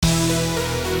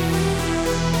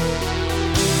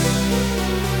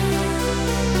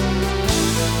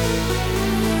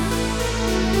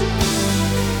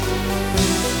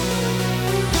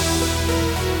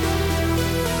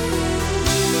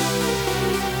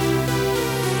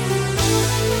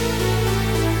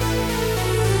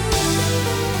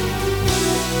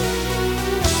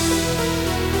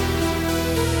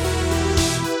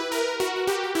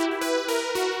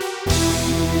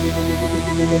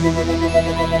Welcome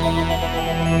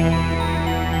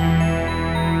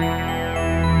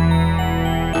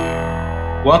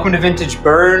to Vintage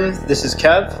Burn. This is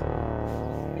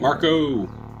Kev. Marco.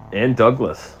 And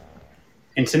Douglas.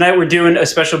 And tonight we're doing a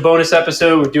special bonus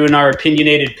episode. We're doing our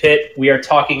opinionated pit. We are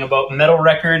talking about metal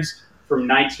records from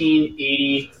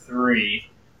 1983.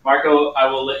 Marco, I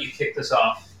will let you kick this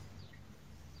off.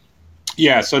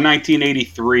 Yeah, so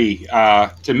 1983,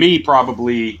 to me,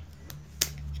 probably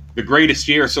the greatest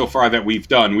year so far that we've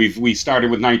done. We started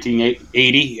with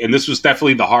 1980, and this was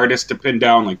definitely the hardest to pin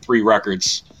down, like 3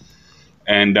 records.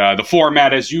 And the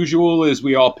format, as usual, is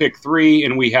we all pick 3,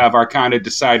 and we have our kind of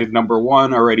decided number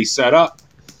 1 already set up.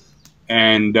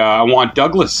 And I want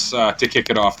Douglas to kick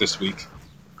it off this week.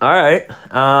 All right.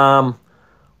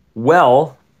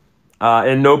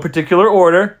 In no particular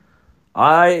order,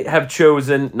 I have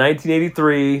chosen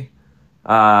 1983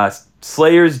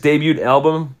 Slayer's debut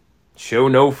album, Show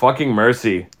No Fucking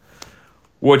Mercy,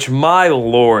 which, my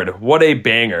lord, what a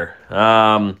banger.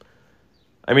 I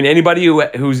mean, anybody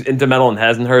who's into metal and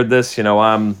hasn't heard this,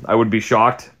 I would be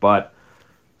shocked. But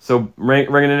so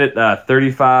ringing in at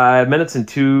 35 minutes and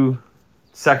 2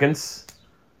 seconds.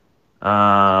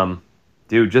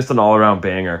 Dude, just an all-around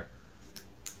banger.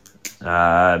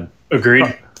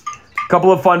 Agreed.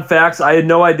 Couple of fun facts. I had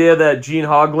no idea that Gene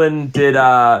Hoglan did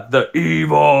the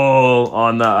Evil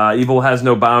on the Evil Has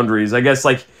No Boundaries. I guess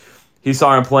he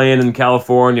saw him playing in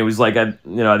California. It was I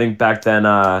think back then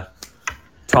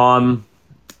Tom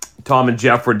and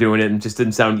Jeff were doing it and just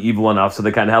didn't sound evil enough, so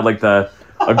they kind of had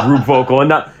a group vocal and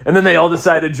then they all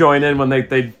decided to join in when they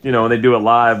do it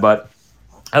live. But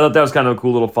I thought that was kind of a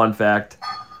cool little fun fact.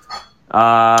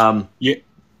 Yeah.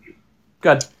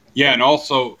 Good. Yeah, and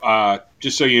also,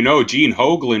 just so you know, Gene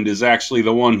Hoglan is actually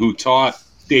the one who taught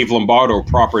Dave Lombardo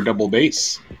proper double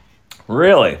bass.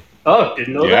 Really? Oh,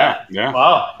 didn't know that. Yeah.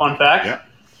 Wow, fun fact.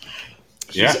 Yeah.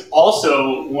 She's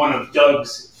also one of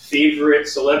Doug's favorite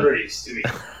celebrities to me.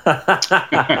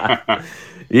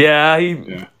 Yeah,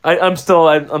 I'm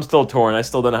still torn. I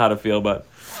still don't know how to feel, but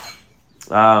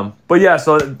yeah.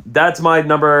 So that's my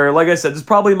number. Like I said, this is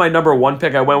probably my number 1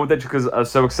 pick. I went with it because I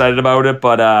was so excited about it.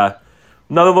 But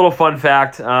another little fun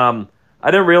fact: I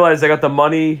didn't realize I got the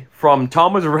money from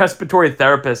Tom was a respiratory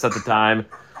therapist at the time,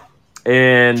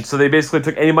 and so they basically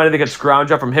took any money they could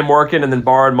scrounge up from him working, and then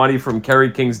borrowed money from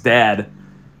Kerry King's dad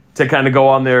to kind of go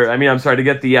on to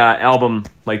get the album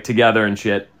together and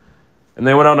shit. And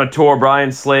they went on a tour. Brian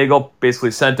Slagle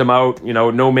basically sent them out.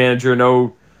 No manager,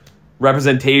 no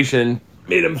representation.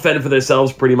 Made them fend for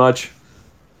themselves pretty much.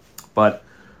 But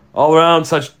all around,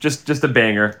 just a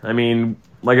banger. I mean,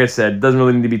 like I said, doesn't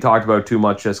really need to be talked about too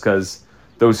much just because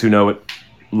those who know it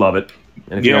love it.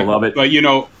 And if you don't love it... But,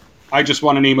 I just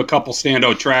want to name a couple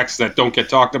standout tracks that don't get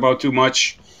talked about too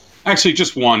much. Actually,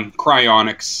 just one,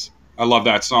 Cryonics. I love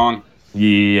that song.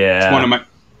 Yeah. It's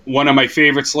one of my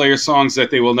favorite Slayer songs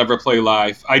that they will never play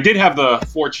live. I did have the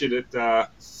fortunate,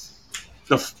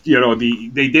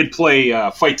 they did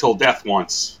play Fight Till Death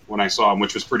once when I saw them,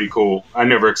 which was pretty cool. I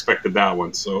never expected that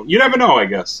one, so you never know, I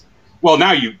guess. Well,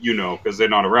 now you know because they're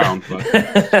not around, but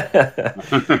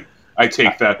I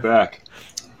take that back.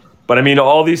 But I mean,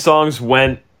 all these songs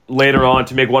went later on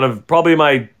to make one of probably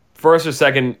my first or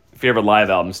second favorite live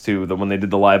albums too. When they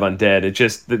did the Live Undead, it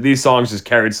just these songs just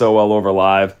carried so well over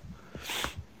live.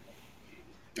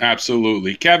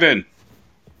 Absolutely, Kevin.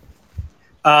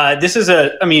 This is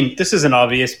an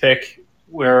obvious pick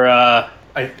where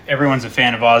everyone's a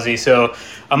fan of Ozzy. So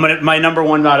my number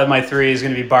 1 out of my 3 is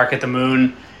going to be Bark at the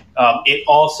Moon. It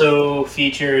also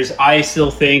features, I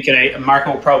still think, and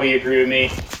Marco will probably agree with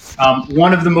me,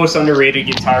 one of the most underrated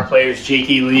guitar players,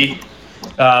 Jakey Lee,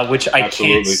 which I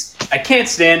can't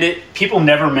stand it. People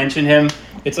never mention him.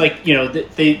 It's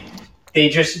they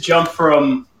just jump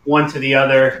from one to the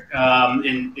other,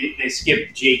 and they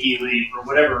skip Jakey Lee for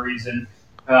whatever reason.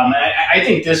 I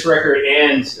think this record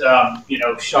and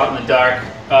Shot in the Dark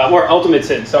or Ultimate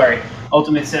Sin.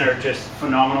 Ultimate Sin are just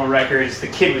phenomenal records. The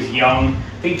kid was young.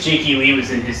 I think Jakey Lee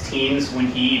was in his teens when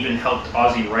he even helped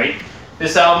Ozzy write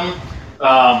this album.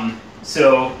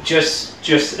 So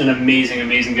just an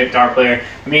amazing guitar player.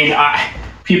 I mean,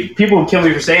 people would kill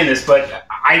me for saying this, but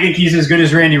I think he's as good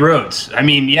as Randy Rhoads. I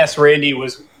mean, yes, Randy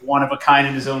was one of a kind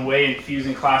in his own way,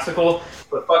 infusing classical,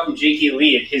 but fucking Jakey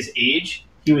Lee at his age,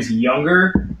 he was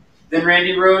younger than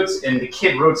Randy Rhoads, and the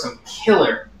kid wrote some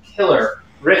killer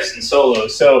riffs and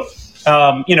solos. So,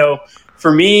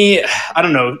 for me, I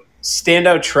don't know,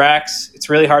 standout tracks, it's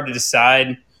really hard to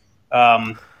decide.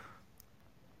 I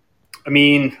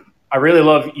mean, I really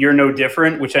love You're No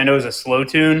Different, which I know is a slow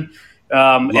tune.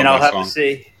 And I'll have to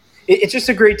say, it's just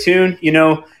a great tune.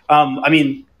 I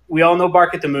mean, we all know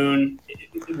 "Bark at the Moon,"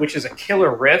 which is a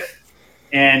killer riff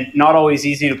and not always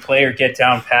easy to play or get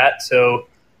down pat. So,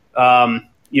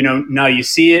 now you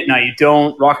see it, now you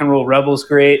don't. Rock and Roll Rebel's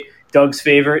great. Doug's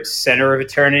favorite, "Center of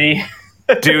Eternity."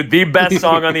 Dude, the best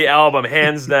song on the album,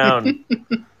 hands down.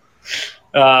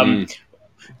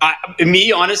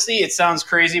 Me, honestly, it sounds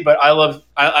crazy, but I love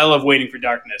 "Waiting for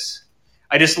Darkness."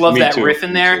 I just love that riff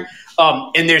in there.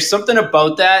 And there's something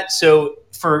about that. So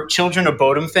for Children of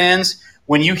Bodom fans,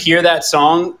 when you hear that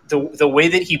song, the way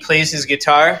that he plays his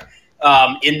guitar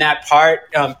in that part,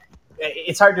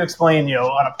 it's hard to explain,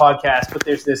 on a podcast, but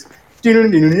there's this.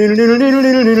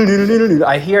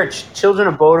 I hear Children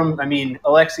of Bodom. I mean,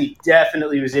 Alexi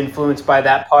definitely was influenced by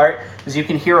that part, because you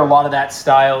can hear a lot of that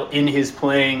style in his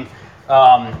playing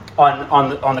on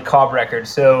the Cobb record.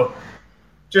 So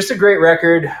just a great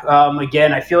record.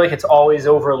 Again, I feel like it's always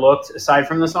overlooked. Aside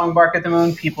from the song "Bark at the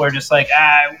Moon," people are just like,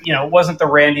 it wasn't the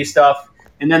Randy stuff,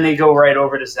 and then they go right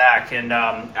over to Zach. And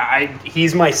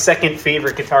he's my second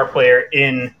favorite guitar player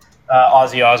in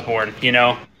Ozzy Osbourne.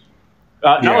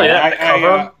 Not only that,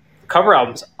 the cover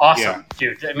album's awesome,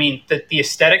 dude. I mean, the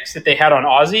aesthetics that they had on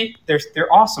Ozzy,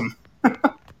 they're awesome.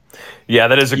 Yeah,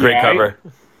 that is a great cover.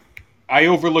 I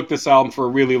overlooked this album for a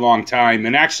really long time,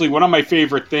 and actually, one of my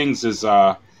favorite things is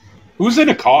who's in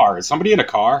a car? Is somebody in a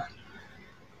car?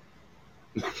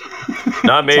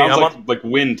 Not me. Sounds like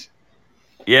wind.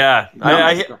 Yeah,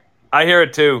 I hear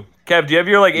it too. Kev, do you have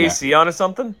your AC on or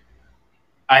something?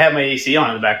 I have my AC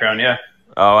on in the background. Yeah.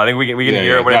 Oh, I think we can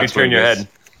hear it whenever you turn your head.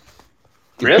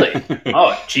 Really?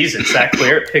 Oh, Jesus! That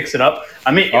clear. It picks it up.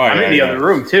 I'm in the other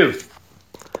room too.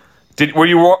 Were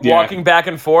you walking back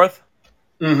and forth?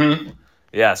 Mm-hmm.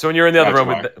 Yeah. So when you're in the other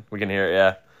room, we can hear it.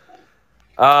 Yeah.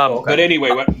 Okay. But anyway,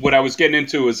 what I was getting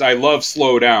into is I love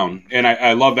 "Slow Down," and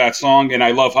I love that song, and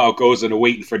I love how it goes into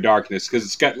 "Waiting for Darkness," because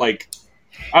it's got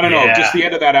I don't know, just the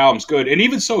end of that album's good, and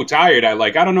even "So Tired," I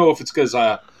like. I don't know if it's because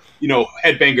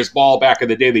Headbangers Ball back in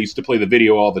the day, they used to play the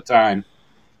video all the time,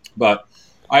 but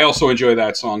I also enjoy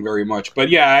that song very much. But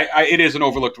yeah, it is an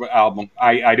overlooked album.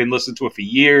 I didn't listen to it for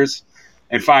years,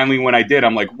 and finally when I did,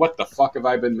 I'm like, what the fuck have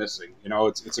I been missing?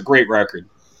 It's a great record.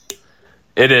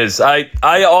 It is.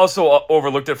 I also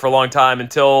overlooked it for a long time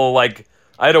until I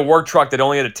had a work truck that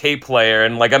only had a tape player,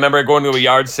 and I remember going to a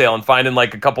yard sale and finding a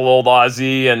couple old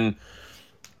Ozzy, and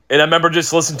I remember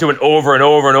just listening to it over and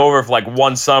over and over for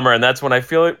one summer, and that's when I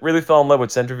really fell in love with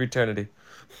 "Center of Eternity."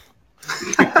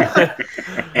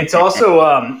 It's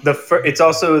also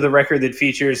the record that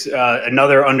features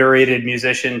another underrated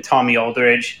musician, Tommy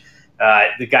Aldridge.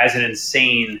 The guy's an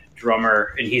insane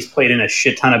drummer, and he's played in a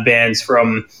shit ton of bands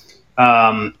from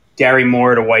Gary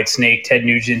Moore to Whitesnake, Ted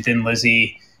Nugent and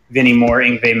Lizzie, Vinnie Moore,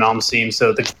 Yngwie Malmsteen.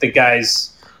 So the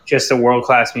guy's just a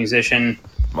world-class musician.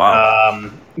 Wow.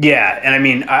 Yeah, and I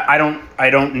mean, I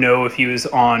don't know if he was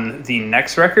on the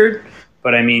next record,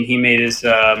 but I mean, he made his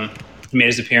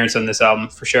appearance on this album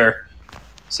for sure.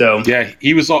 So yeah,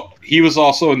 he was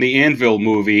also in the Anvil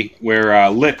movie where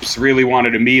Lips really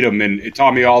wanted to meet him, and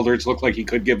Tommy Aldridge looked like he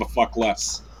could give a fuck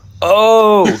less.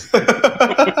 Oh,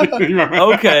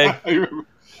 okay.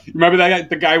 Remember that guy,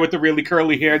 the guy with the really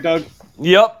curly hair, Doug?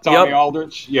 Yep. Tommy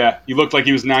Aldridge. Yeah, he looked like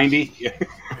he was 90.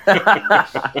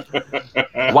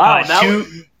 Wow,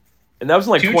 and that was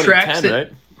in 2010,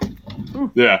 right?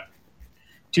 Yeah.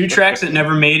 Two tracks that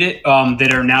never made it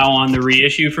that are now on the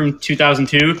reissue from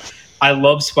 2002. I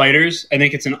love Spiders. I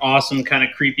think it's an awesome kind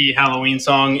of creepy Halloween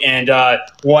song, and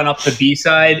One Up the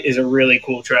B-side is a really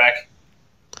cool track.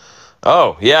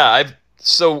 Oh, yeah.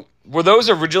 So were those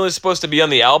originally supposed to be on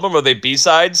the album, or are they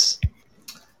B-sides?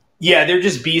 Yeah, they're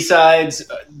just B-sides.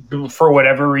 For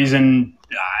whatever reason,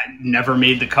 never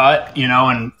made the cut,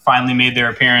 and finally made their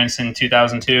appearance in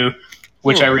 2002,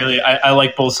 which I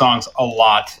like both songs a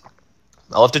lot.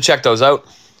 I'll have to check those out.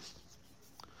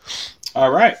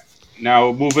 All right.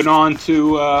 Now, moving on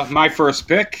to my first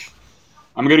pick.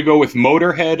 I'm going to go with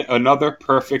Motorhead, Another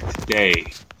Perfect Day.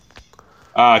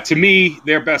 To me,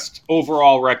 their best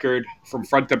overall record from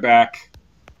front to back.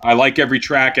 I like every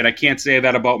track, and I can't say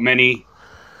that about many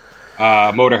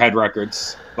Motorhead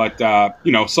records. But,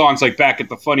 songs like Back at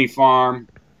the Funny Farm,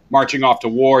 Marching Off to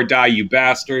War, Die You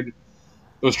Bastard,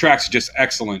 those tracks are just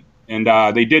excellent. And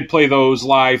they did play those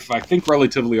live, I think,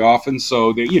 relatively often.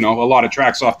 So, a lot of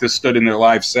tracks off this stood in their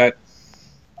live set.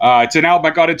 It's an album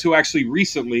I got into actually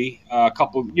recently,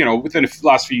 within the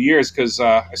last few years, because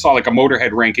I saw a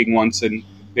Motorhead ranking once, and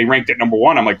they ranked it number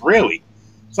 1. I'm like, really?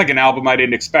 It's an album I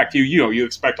didn't expect. You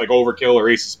expect Overkill or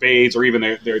Ace of Spades or even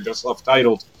their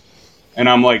self-titled. And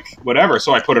I'm like, whatever.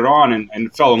 So I put it on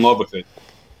and fell in love with it.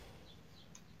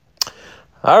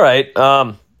 All right.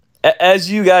 As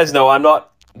you guys know, I'm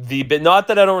not But not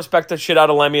that I don't respect the shit out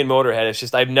of Lemmy and Motorhead. It's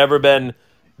just I've never been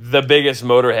the biggest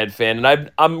Motorhead fan,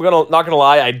 and I'm not gonna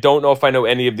lie. I don't know if I know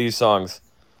any of these songs,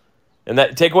 and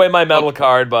that take away my metal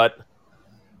card, but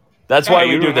that's why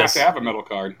we do this. You don't have to have a metal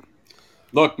card.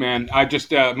 Look, man, I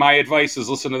just my advice is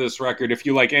listen to this record. If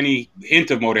you like any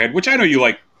hint of Motorhead, which I know you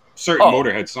like certain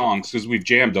Motorhead songs because we've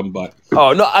jammed them, but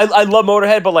no, I love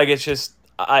Motorhead, but like it's just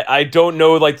I don't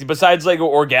know like besides like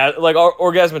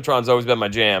Orgasmatron's always been my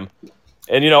jam,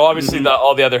 and obviously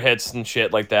all the other hits and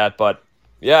shit like that. But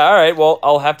yeah, all right, well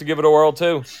I'll have to give it a whirl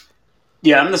too.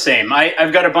 Yeah, I'm the same.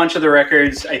 I've got a bunch of the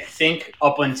records. I think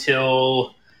up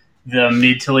until the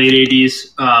mid to late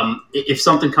 80s. If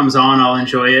something comes on, I'll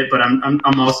enjoy it, but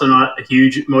I'm also not a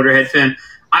huge Motorhead fan.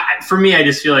 For me, I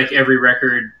just feel like every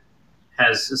record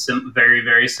has a very,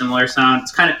 very similar sound.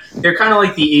 They're kind of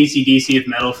like the AC/DC of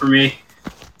metal for me.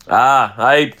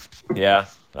 The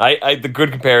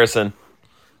good comparison. I'm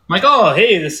like, oh,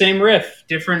 hey, the same riff,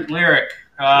 different lyric.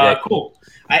 Cool.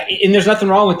 And there's nothing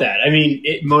wrong with that. I mean,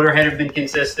 Motorhead have been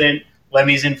consistent.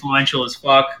 Lemmy's influential as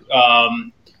fuck.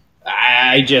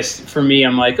 For me,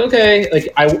 I'm like, okay,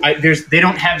 like they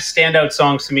don't have standout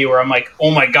songs to me where I'm like,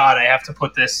 oh my god, I have to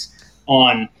put this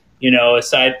on.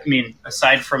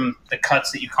 Aside from the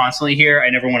cuts that you constantly hear, I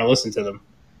never want to listen to them.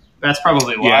 That's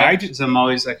probably why. Yeah, I'm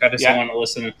always like, I just don't want to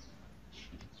listen.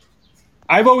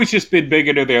 I've always just been big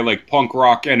into their like punk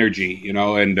rock energy,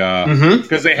 and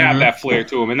because they have that flair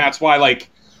to them, and that's why like,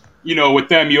 with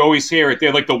them, you always hear it.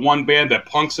 They're like the one band that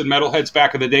punks and metalheads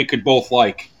back in the day could both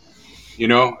like.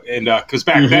 And because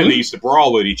back then they used to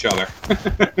brawl with each other.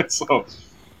 So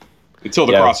until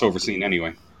the crossover scene,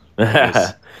 anyway.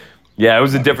 Yeah, it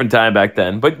was a different time back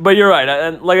then. But you're right.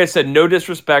 And like I said, no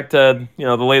disrespect to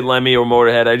the late Lemmy or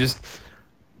Motorhead.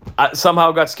 I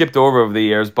somehow got skipped over the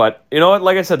years. But you know what?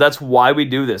 Like I said, that's why we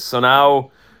do this. So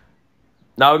now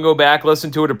I can go back,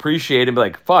 listen to it, appreciate it, and be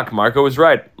like, fuck, Marco was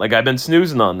right. Like I've been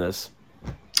snoozing on this.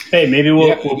 Hey, maybe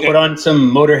we'll put on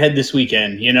some Motorhead this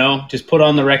weekend, Just put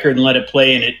on the record and let it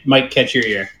play, and it might catch your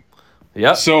ear.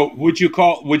 Yeah. So would you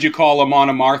call Amon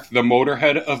Amarth the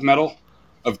Motorhead of metal?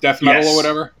 Of death metal or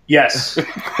whatever? Yes.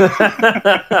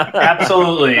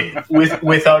 Absolutely.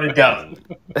 Without a doubt.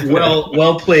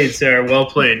 Well played, sir. Well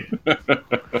played.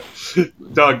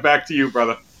 Doug, back to you,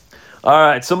 brother. All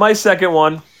right, so my second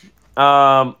one,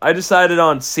 I decided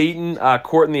on Satan,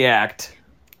 Court in the Act,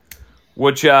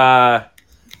 which I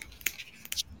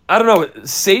don't know.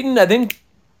 Satan, I think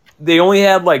they only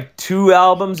had like 2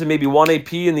 albums and maybe 1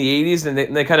 AP in the 80s,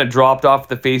 and they kind of dropped off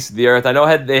the face of the earth. I know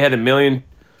they had a million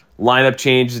lineup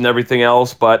changes and everything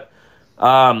else, but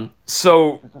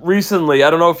so recently, I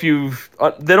don't know if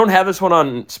they don't have this one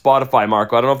on Spotify,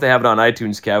 Marco. I don't know if they have it on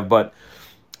iTunes, Kev, but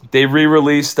they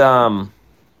re-released,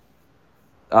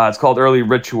 it's called Early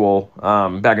Ritual,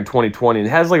 back in 2020, and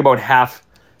it has like about half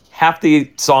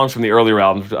the songs from the earlier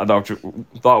albums, which I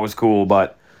thought was cool,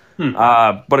 but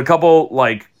a couple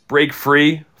like Break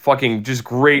Free, fucking just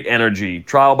great energy.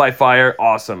 Trial by Fire,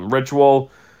 awesome. Ritual,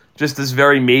 just this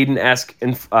very Maiden-esque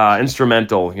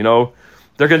instrumental.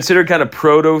 They're considered kind of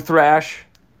proto-thrash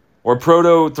or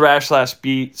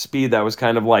proto-thrash/speed that was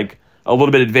kind of like a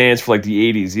little bit advanced for like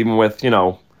the 80s, even with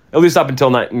at least up until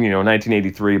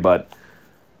 1983. But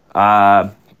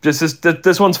just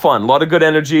this one's fun. A lot of good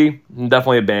energy, and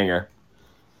definitely a banger.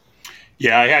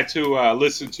 Yeah, I had to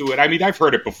listen to it. I mean, I've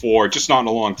heard it before, just not in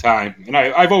a long time. And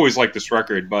I've always liked this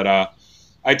record, but I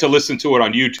had to listen to it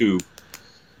on YouTube.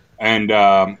 And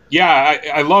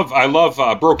I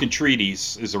love Broken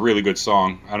Treaties is a really good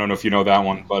song. I don't know if you know that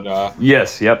one, but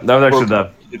yes, yep, that was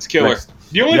actually it's killer. Next.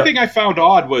 The only thing I found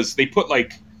odd was they put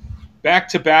like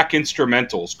back-to-back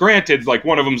instrumentals. Granted, like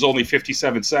one of them's only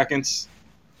 57 seconds,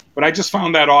 but I just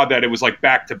found that odd that it was like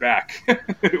back-to-back.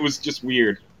 It was just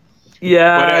weird.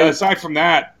 Yeah. But aside from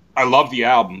that, I love the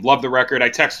album. Love the record. I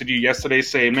texted you yesterday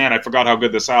saying, man, I forgot how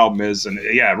good this album is. And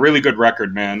yeah, really good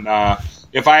record, man.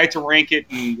 If I had to rank it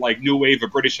in like new wave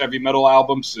of British heavy metal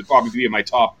albums, it'd probably be in my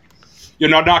top.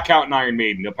 Not counting Iron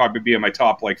Maiden, it'll probably be in my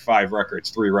top like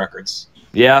 3 records.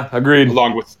 Yeah, agreed.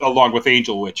 Along with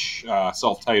Angel Witch,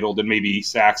 self-titled, and maybe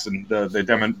Saxon,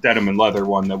 the Denim and Leather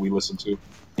one that we listened to.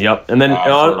 Yep, and then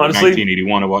honestly,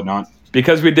 1981 and whatnot.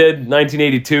 Because we did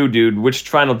 1982, dude, Witch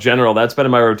Final General, that's been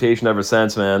in my rotation ever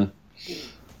since, man.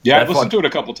 Yeah, I've listened to it a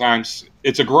couple times.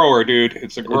 It's a grower, dude.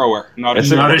 It's a grower, not a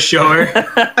shower.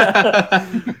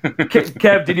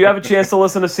 Kev, did you have a chance to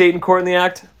listen to Satan Court in the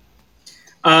Act?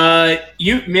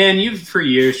 You've for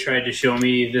years tried to show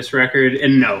me this record,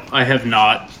 and no, I have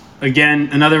not. Again,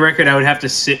 another record I would have to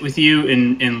sit with you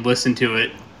and listen to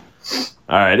it.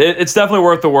 All right, it's definitely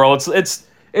worth the whirl. It's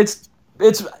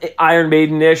it's Iron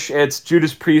Maiden-ish. It's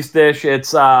Judas Priest-ish.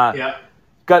 It's got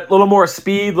a little more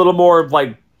speed, a little more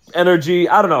like energy.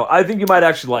 I don't know. I think you might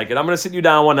actually like it. I'm gonna sit you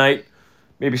down one night,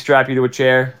 maybe strap you to a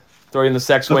chair, throw you in the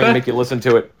sex swing, and make you listen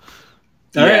to it.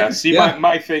 See,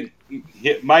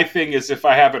 my thing is if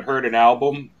I haven't heard an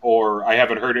album or I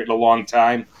haven't heard it in a long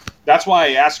time, that's why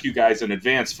I ask you guys in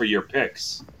advance for your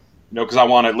picks. Because I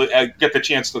want to get the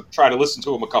chance to try to listen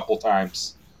to them a couple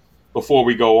times before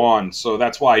we go on. So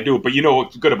that's why I do it. But you know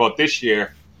what's good about this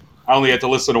year? I only had to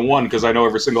listen to one because I know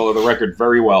every single other record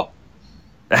very well.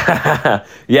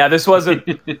 Yeah, this wasn't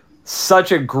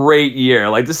such a great year.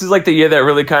 Like, this is like the year that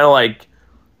really kind of like,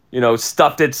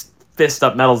 stuffed its fist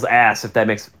up metal's ass, if that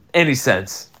makes any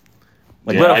sense.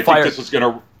 Like, I think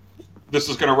this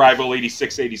is gonna rival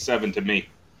 86, 87 to me.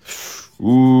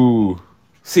 Ooh.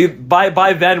 See,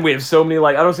 by then we have so many,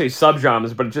 like, I don't say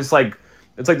subgenres, but it's just like,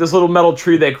 it's like this little metal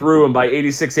tree that grew, and by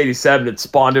 86, 87 it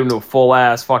spawned into a full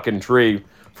ass fucking tree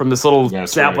from this little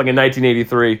sapling in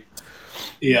 1983.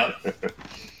 Yeah.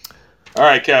 All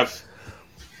right, Kev.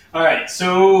 All right,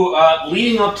 so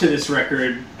leading up to this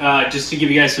record, just to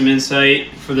give you guys some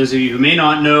insight, for those of you who may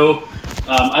not know,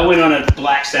 I went on a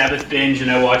Black Sabbath binge and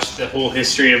I watched the whole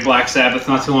history of Black Sabbath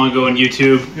not too long ago on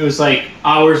YouTube. It was like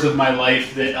hours of my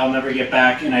life that I'll never get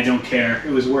back, and I don't care.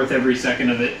 It was worth every second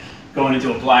of it, going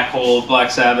into a black hole of Black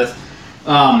Sabbath.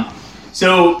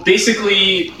 So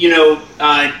basically,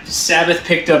 Sabbath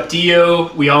picked up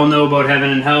Dio. We all know about Heaven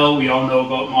and Hell. We all know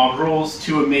about Mob Rules,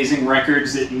 two amazing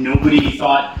records that nobody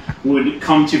thought would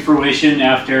come to fruition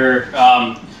after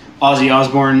Ozzy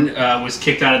Osbourne was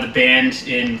kicked out of the band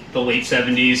in the late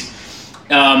 70s.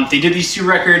 They did these two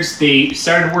records. They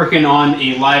started working on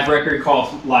a live record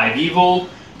called Live Evil,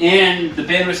 and the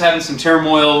band was having some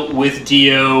turmoil with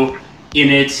Dio in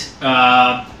it.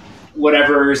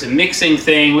 Whatever, it was a mixing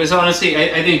thing. It was honestly,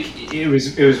 I think it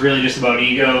was really just about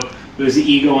ego. It was the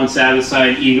ego on Sabbath's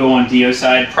side, ego on Dio's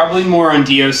side, probably more on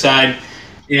Dio's side.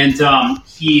 And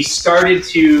he started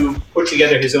to put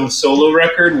together his own solo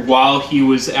record while he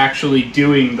was actually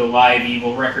doing the Live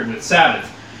Evil record with Sabbath.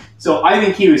 So I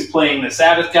think he was playing the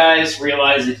Sabbath guys,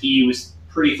 realized that he was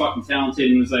pretty fucking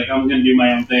talented, and was like, I'm going to do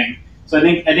my own thing. So I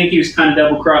think he was kind of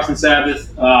double-crossing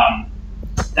Sabbath.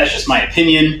 That's just my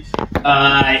opinion.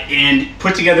 And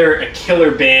put together a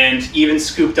killer band, even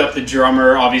scooped up the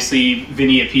drummer, obviously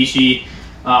Vinny Appice,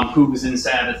 who was in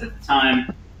Sabbath at the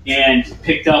time, and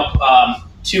picked up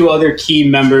two other key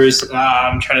members.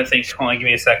 I'm trying to think. Hold on, give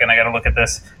me a second. I got to look at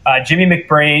this.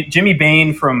 Jimmy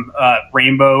Bain from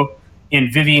Rainbow,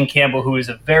 and Vivian Campbell, who is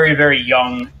a very, very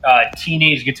young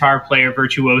teenage guitar player,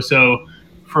 virtuoso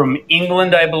from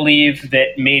England, I believe,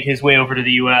 that made his way over to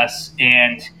the U.S.,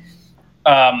 and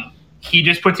he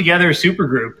just put together a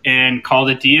supergroup and called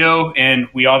it Dio, and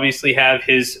we obviously have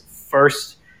his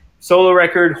first solo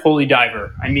record, Holy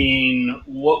Diver. I mean,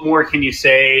 what more can you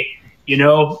say?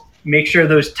 Make sure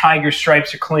those tiger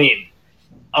stripes are clean.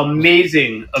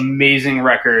 Amazing, amazing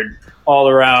record all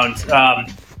around.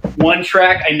 One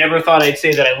track I never thought I'd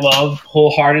say that I love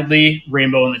wholeheartedly,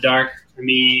 Rainbow in the Dark. I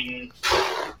mean,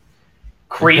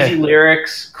 crazy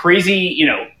lyrics, crazy,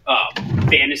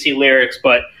 fantasy lyrics,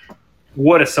 but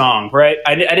what a song, right?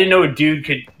 I didn't know a dude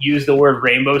could use the word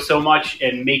rainbow so much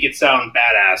and make it sound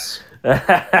badass.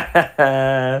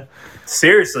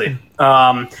 Seriously.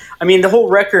 I mean, the whole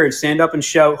record, Stand Up and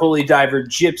Shout, Holy Diver,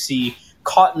 Gypsy,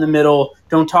 Caught in the Middle,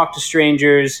 Don't Talk to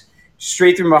Strangers,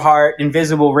 Straight Through My Heart,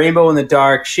 Invisible, Rainbow in the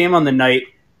Dark, Shame on the Night.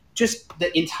 Just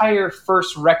the entire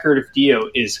first record of Dio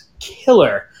is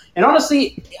killer. And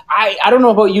honestly, I don't know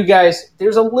about you guys,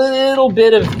 there's a little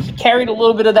bit of, he carried a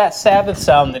little bit of that Sabbath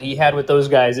sound that he had with those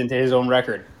guys into his own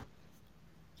record.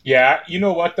 Yeah, you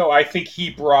know what, though? I think he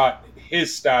brought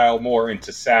his style more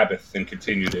into Sabbath and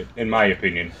continued it, in my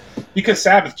opinion. Because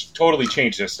Sabbath totally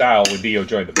changed their style when Dio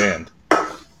joined the band.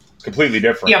 Completely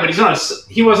different. Yeah, but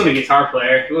he wasn't a guitar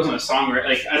player. He wasn't a songwriter.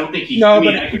 Like, I don't think he,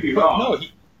 I could be wrong.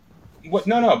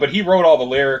 No, but he wrote all the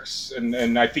lyrics,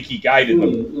 and I think he guided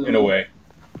them in a way.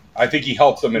 I think he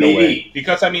helped them in a way,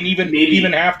 because I mean,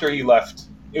 even after he left,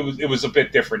 it was a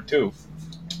bit different too.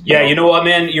 Yeah, you know what,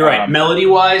 man? You're right.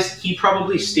 Melody-wise, he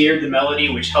probably steered the melody,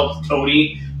 which helped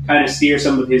Tony kind of steer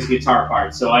some of his guitar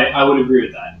parts. So I would agree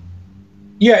with that.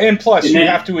 Yeah, and plus you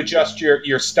have to adjust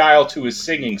your style to his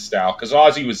singing style, because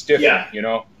Ozzy was different.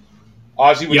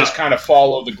 Ozzy would just kind of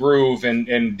follow the groove,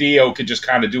 and Dio could just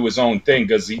kind of do his own thing,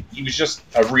 because he was just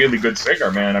a really good singer,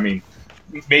 man. I mean,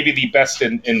 maybe the best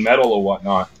in metal or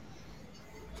whatnot.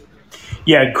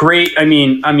 Yeah, great. I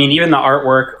mean, even the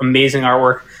artwork, amazing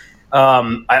artwork.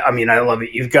 I love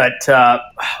it. You've got,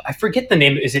 I forget the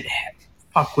name. Is it,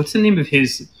 what's the name of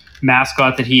his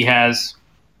mascot that he has?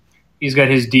 He's got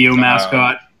his Dio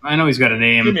mascot. I know he's got a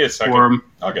name. Give me a second. For him.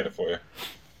 I'll get it for you.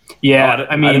 Yeah,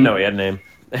 I didn't know he had a name.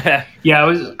 Yeah,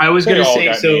 I was They gonna all say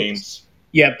got so. names.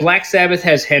 Yeah, Black Sabbath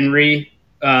has Henry,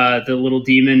 the little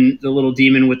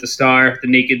demon with the star, the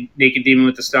naked demon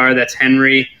with the star. That's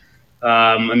Henry.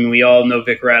 I mean, we all know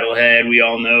Vic Rattlehead. We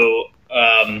all know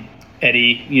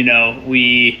Eddie. You know,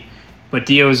 but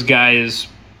Dio's guy is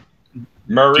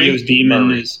Murray. Dio's demon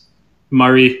Murray. is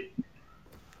Murray.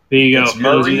 There you go. It's For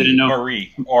those of you that Murray didn't know.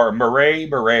 Murray or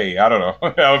Murray. I don't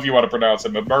know how if you want to pronounce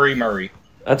it, but Murray.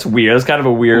 That's weird. That's kind of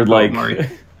a weird, We'll go like. Murray.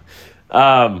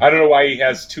 I don't know why he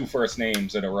has two first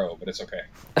names in a row, but it's okay.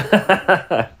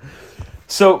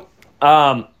 So,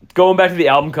 going back to the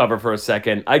album cover for a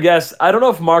second, I guess, I don't know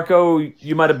if Marco,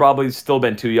 you might have probably still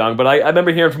been too young, but I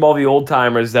remember hearing from all the old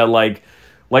timers that like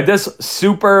this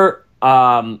super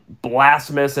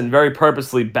blasphemous and very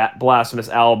purposely blasphemous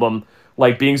album,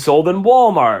 like being sold in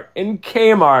Walmart, in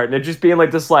Kmart, and it just being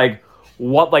like this, like,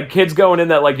 what, like kids going in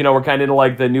that, like, you know, we're kind of into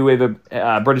like the new wave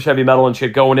of British heavy metal and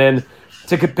shit going in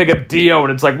to pick up Dio,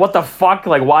 and it's like, what the fuck?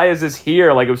 Like, why is this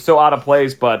here? Like, it was so out of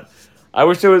place, but I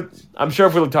wish there was, I'm sure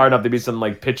if we looked hard enough, there'd be some,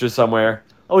 like, pictures somewhere.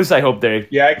 At least I hope they...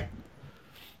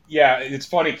 Yeah, it's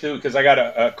funny, too, because I got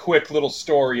a quick little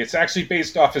story. It's actually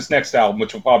based off his next album,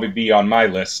 which will probably be on my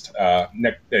list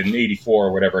in 84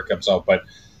 or whatever it comes out. But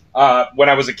when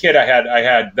I was a kid, I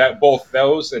had both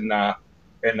those and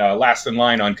Last in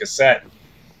Line on cassette.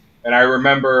 And I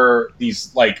remember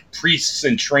these, like, priests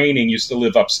in training used to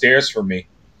live upstairs from me.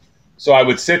 So I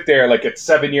would sit there, like, at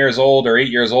 7 years old or 8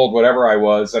 years old, whatever I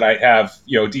was, and I'd have,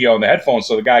 you know, Dio on the headphones.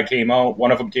 So the guy came out,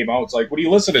 one of them came out, it's like, what are you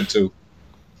listening to?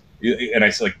 And I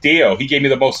said, like, Dio. He gave me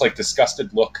the most, like,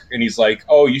 disgusted look. And he's like,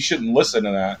 oh, you shouldn't listen to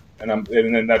that. And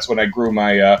then that's when I grew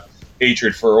my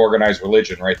hatred for organized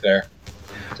religion right there.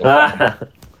 So,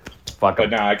 fuck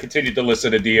but now I continued to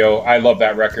listen to Dio. I love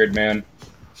that record, man.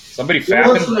 Somebody You're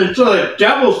fapping? listening to the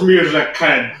devil's music,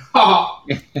 Ken.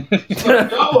 The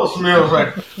devil's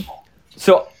music.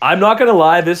 So, I'm not gonna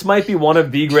lie, this might be one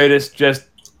of the greatest just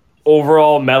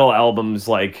overall metal albums,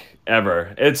 like,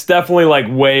 ever. It's definitely, like,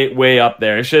 way up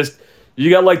there. It's just, you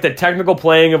got, like, the technical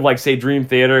playing of, like, say, Dream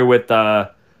Theater with the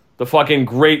fucking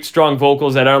great strong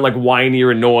vocals that aren't, like, whiny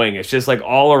or annoying. It's just, like,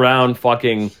 all around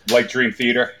fucking... Like Dream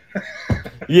Theater?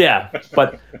 Yeah,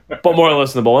 but more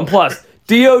listenable. And plus,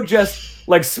 Dio just,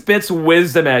 like, spits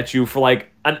wisdom at you for,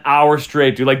 like, an hour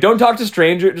straight, dude. Like, don't talk to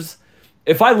strangers.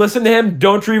 If I listen to him,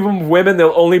 don't treat him with women.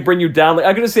 They'll only bring you down. Like,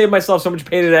 I'm going to save myself so much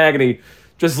pain and agony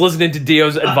just listening to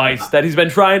Dio's advice that he's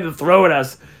been trying to throw at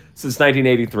us since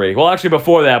 1983. Well, actually,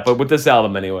 before that, but with this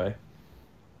album anyway.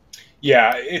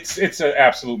 Yeah, it's an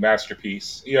absolute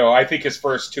masterpiece. You know, I think his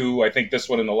first two, I think this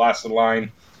one and The Last in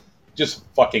Line, just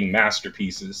fucking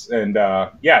masterpieces. And,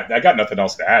 yeah, I got nothing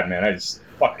else to add, man. It's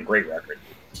fucking great record.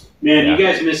 Man, you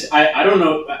guys missed. I don't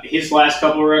know his last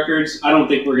couple of records. I don't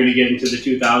think we're going to get into the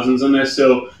 2000s on this,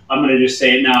 so I'm going to just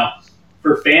say it now.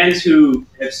 For fans who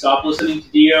have stopped listening to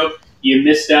Dio, you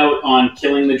missed out on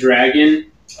Killing the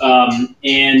Dragon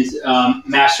and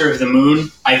Master of the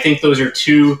Moon. I think those are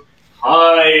two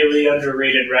highly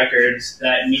underrated records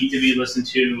that need to be listened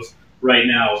to right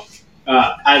now.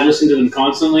 I listen to them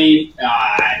constantly.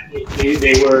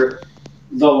 They were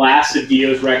the last of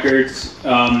Dio's records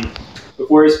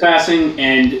before his passing,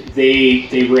 and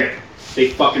they rip.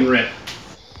 They fucking rip.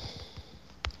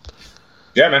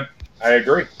 Yeah, man. I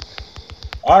agree.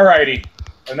 Alrighty.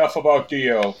 Enough about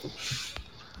Dio.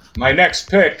 My next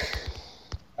pick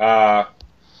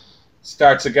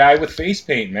starts a guy with face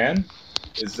paint, man.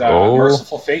 Is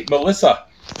Merciful Fate Melissa.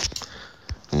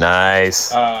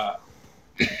 Nice.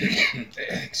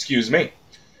 Excuse me.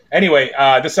 Anyway,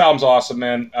 this album's awesome,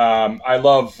 man. I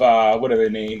love, what are their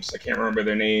names? I can't remember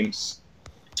their names.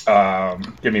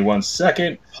 Give me 1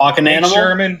 second. Hawk and Hank Animal?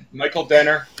 Sherman, Michael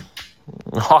Denner.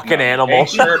 Hawk and Animal. Hank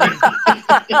Sherman.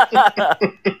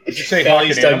 Did you say At Hawk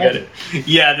least and I Animal? get it.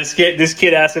 Yeah, this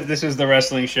kid asked if this was the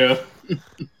wrestling show.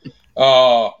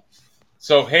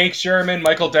 So Hank Sherman,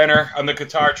 Michael Denner on the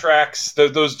guitar tracks.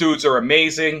 Those dudes are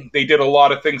amazing. They did a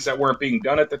lot of things that weren't being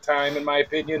done at the time, in my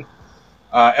opinion.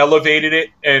 Elevated it,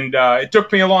 and it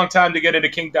took me a long time to get into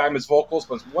King Diamond's vocals,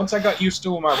 but once I got used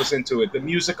to him, I was into it. The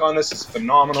music on this is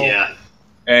phenomenal. Yeah.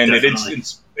 And definitely.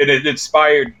 it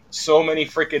inspired so many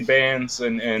freaking bands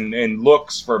and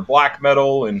looks for black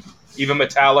metal, and even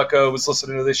Metallica was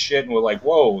listening to this shit and we're like,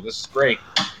 whoa, this is great.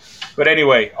 But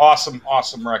anyway, awesome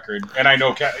record. And I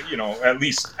know, you know, at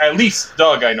least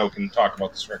Doug, I know, can talk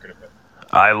about this record a bit.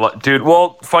 Dude,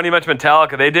 well, funny you mentioned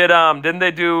Metallica. They did, didn't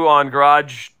they do on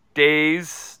Garage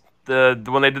Days,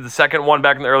 when they did the second one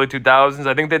back in the early 2000s?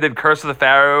 I think they did Curse of the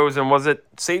Pharaohs, and was it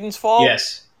Satan's Fall?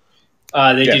 Yes.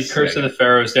 They Yes, did Curse yeah, of the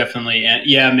Pharaohs, definitely. And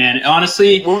yeah, man.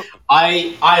 Honestly,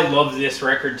 I love this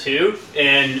record too,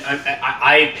 and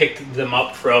I picked them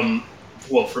up from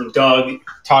Doug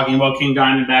talking about King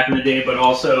Diamond back in the day, but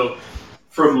also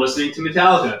from listening to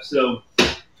Metallica. So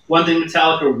one thing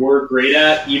Metallica were great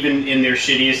at, even in their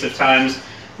shittiest of times,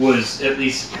 was at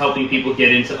least helping people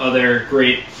get into other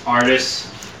great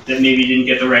artists that maybe didn't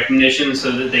get the recognition,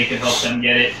 so that they could help them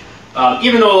get it.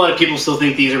 Even though a lot of people still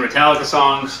think these are Metallica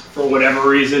songs for whatever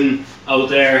reason out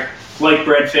there, like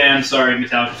Bread Fan, sorry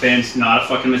Metallica fans, not a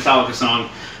fucking Metallica song.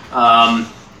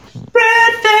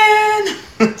 Bread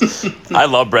Fan. I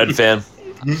love Bread Fan.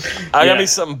 I got me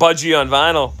some Budgie on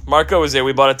vinyl. Marco was there.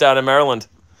 We bought it down in Maryland.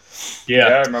 Yeah,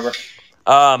 I remember.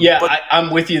 I'm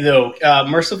with you though.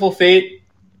 Merciful Fate,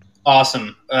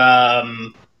 awesome.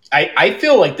 I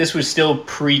feel like this was still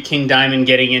pre King Diamond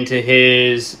getting into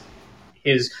his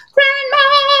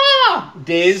grandma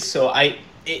days, so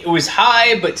it was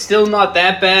high, but still not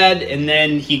that bad. And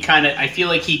then I feel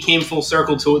like he came full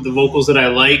circle to the vocals that I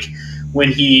like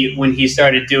when he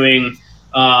started doing,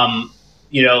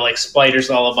 like Spider's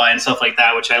Lullaby and stuff like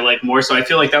that, which I like more. So I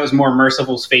feel like that was more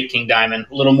Merciful's Fate King Diamond,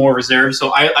 a little more reserved.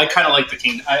 So I kind of like the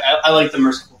King. I like the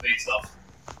Merciful Fate stuff.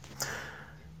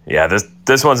 Yeah,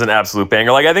 this one's an absolute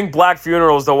banger. Like, I think Black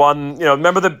Funeral is the one.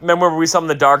 Remember we Some in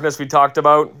the Darkness we talked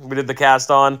about? We did the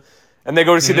cast on, and they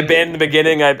go to see the band in the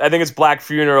beginning. I think it's Black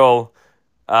Funeral.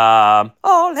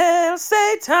 All hail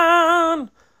Satan.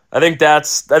 I think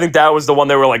that was the one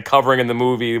they were like covering in the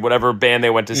movie, whatever band they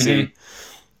went to see.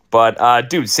 But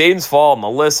dude, Satan's Fall,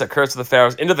 Melissa, Curse of the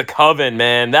Pharaohs, Into the Coven,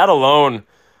 man, that alone,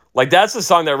 like that's the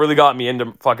song that really got me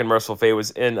into fucking Merciful Fate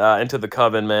was Into the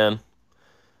Coven, man.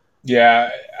 Yeah,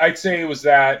 I'd say it was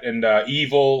that and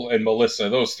Evil and Melissa.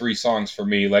 Those three songs for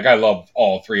me. Like, I love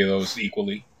all three of those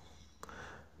equally.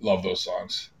 Love those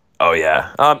songs. Oh,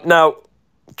 yeah. Now,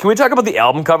 can we talk about the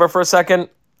album cover for a second?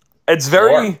 It's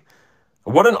very... Sure.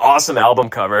 What an awesome album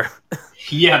cover.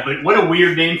 Yeah, but what a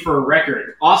weird name for a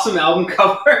record. Awesome album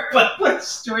cover, but what a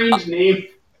strange name.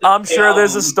 I'm sure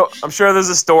there's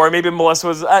a story. Maybe Melissa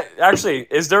was... actually,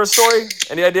 is there a story?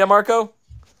 Any idea, Marco?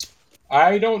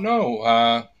 I don't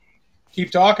know.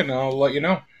 Keep talking and I'll let you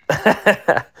know.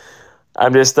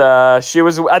 I'm just, I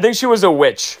think she was a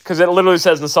witch, because it literally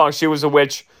says in the song, she was a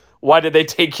witch. Why did they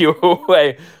take you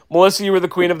away? Melissa, you were the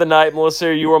queen of the night.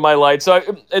 Melissa, you were my light. So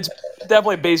it's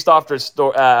definitely based off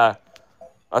a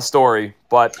story,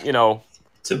 but,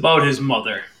 It's about his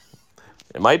mother.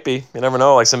 It might be. You never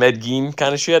know, like some Ed Gein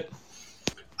kind of shit.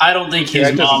 I don't think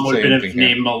his mom would have been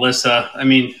named Melissa. I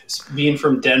mean, being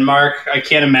from Denmark, I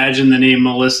can't imagine the name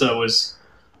Melissa was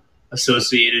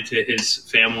associated to his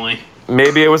family.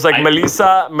 Maybe it was like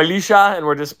Melissa, and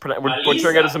we're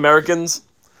butchering it as Americans.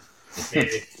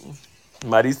 Maybe.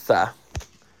 Marisa.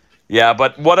 Yeah,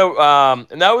 but what a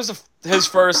and that was his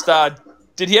first.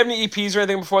 Did he have any EPs or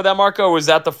anything before that, Marco? Or was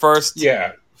that the first?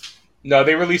 Yeah. No,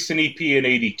 they released an EP in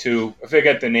 '82. I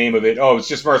forget the name of it. Oh, it's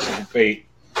just Merciful Fate.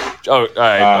 Oh, all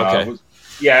right, okay.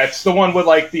 Yeah, it's the one with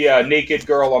like the naked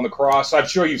girl on the cross. I'm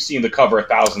sure you've seen the cover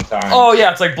 1,000 times. Oh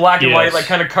yeah, it's like black and white, like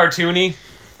kind of cartoony.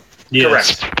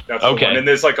 Yes. Correct. That's okay. The one. And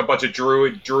there's like a bunch of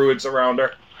druids around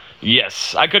her.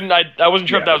 Yes, I wasn't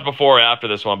sure if that was before or after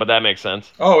this one, but that makes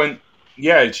sense. Oh, and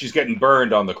yeah, she's getting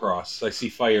burned on the cross. I see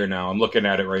fire now. I'm looking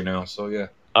at it right now. So yeah.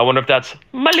 I wonder if that's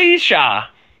Melissa.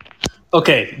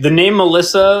 Okay, the name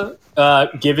Melissa,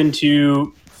 given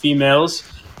to females,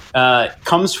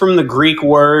 comes from the Greek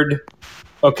word.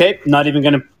 Okay,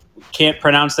 can't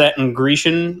pronounce that in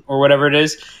Grecian or whatever it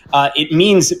is. It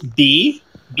means bee,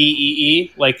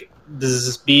 B-E-E, like this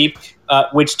is bee,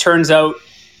 which turns out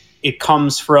it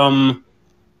comes from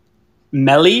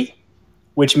meli,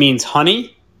 which means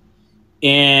honey.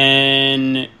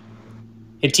 In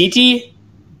Hittite,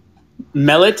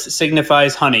 melit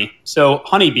signifies honey. So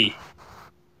honeybee.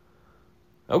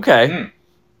 Okay.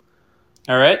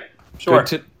 All right. Sure.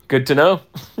 Good to know.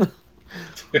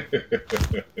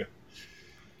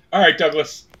 All right,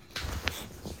 Douglas.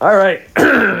 All right.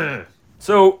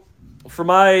 So for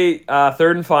my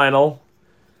third and final,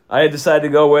 I had decided to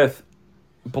go with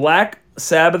Black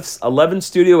Sabbath's 11th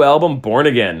studio album, Born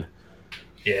Again.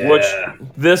 Yeah. Which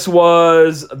this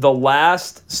was the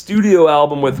last studio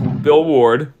album with Bill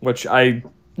Ward, which I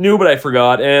knew but I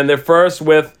forgot, and their first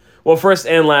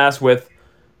and last with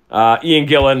Ian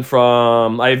Gillan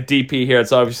from, I have DP here.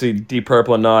 It's obviously Deep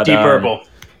Purple and not Deep Purple.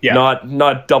 Yeah.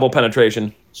 Not Double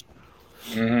Penetration.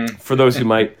 Mm-hmm. For those who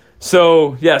might.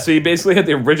 So yeah, so you basically had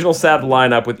the original Sabbath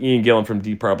lineup with Ian Gillan from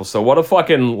Deep Purple. So what a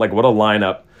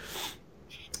lineup.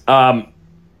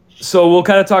 So we'll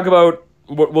talk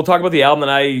about the album,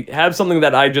 and I have something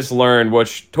that I just learned,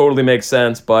 which totally makes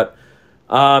sense. But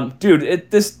Dude,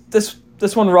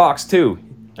 this one rocks too.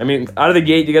 I mean, out of the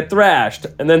gate you get Thrashed,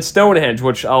 and then Stonehenge,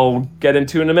 which I'll get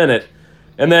into in a minute,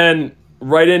 and then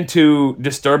right into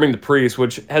Disturbing the Priest,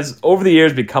 which has over the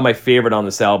years become my favorite on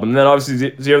this album. And then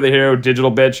obviously Zero the Hero,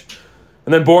 Digital Bitch,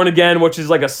 and then Born Again, which is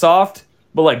like a soft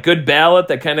but like good ballad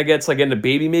that kind of gets like into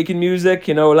baby making music,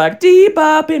 you know, like deep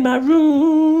up in my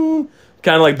room,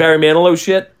 kind of like Barry Manilow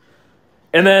shit.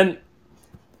 And then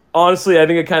honestly, I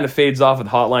think it kind of fades off with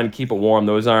Hotline and Keep It Warm.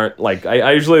 Those aren't like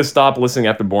I usually stop listening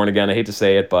after Born Again. I hate to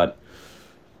say it, but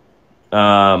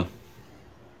yeah.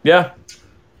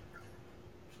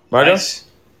 Margo? Nice.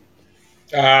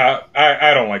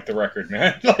 I don't like the record,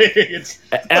 man. Like it's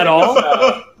At all?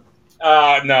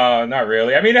 No, not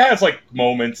really. I mean, it has like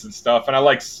moments and stuff, and I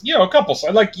like a couple.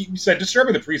 I like you said,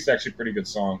 "Disturbing the Priest" is actually a pretty good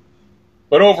song,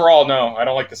 but overall, no, I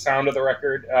don't like the sound of the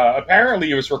record.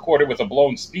 Apparently, it was recorded with a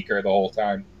blown speaker the whole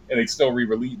time, and they still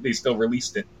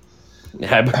released it.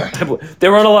 Yeah, they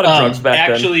were on a lot of drugs back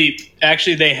then.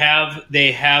 Actually, they have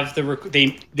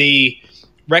the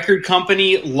record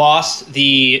company lost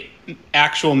the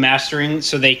actual mastering,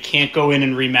 so they can't go in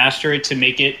and remaster it to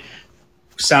make it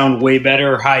sound way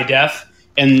better or high def,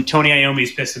 and Tony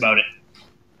Iommi's pissed about it.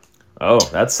 Oh,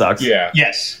 that sucks. Yeah.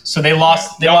 Yes. So they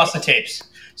lost the tapes.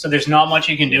 So there's not much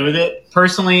you can do with it.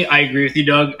 Personally, I agree with you,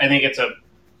 Doug. I think it's a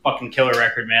fucking killer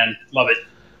record, man. Love it.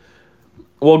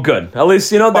 Well, good. At least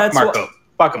that's Marco.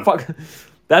 Fuck him. Fuck.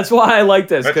 That's why I like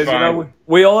this, because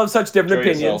we all have such different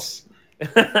opinions.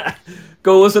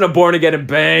 Go listen to Born Again and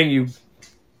bang you.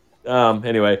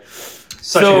 Anyway,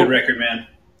 such a good record, man.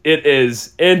 It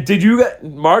is. And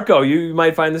Marco, you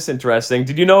might find this interesting.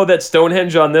 Did you know that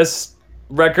Stonehenge on this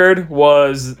record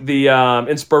was the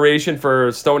inspiration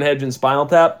for Stonehenge and Spinal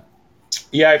Tap?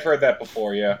 Yeah, I've heard that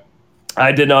before, yeah.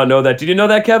 I did not know that. Did you know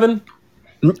that, Kevin?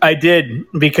 I did,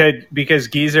 because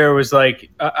Geezer was like,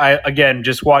 again,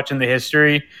 just watching the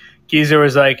history, Geezer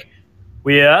was like,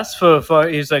 we asked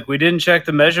he's like, we didn't check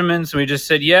the measurements, and we just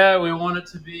said, yeah, we want it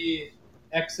to be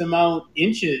X amount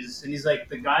inches, and he's like,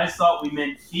 the guys thought we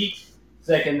meant feet. He's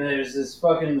like, and there's this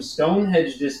fucking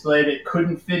Stonehenge display that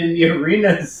couldn't fit in the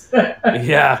arenas.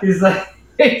 Yeah. He's like,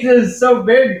 it is so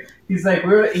big. He's like,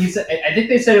 I think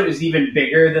they said it was even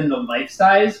bigger than the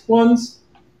life-size ones.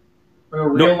 Or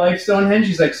real life Stonehenge.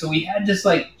 He's like, so we had this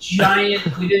like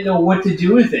giant, we didn't know what to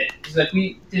do with it. He's like,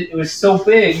 it was so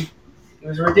big, it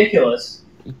was ridiculous.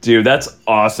 Dude, that's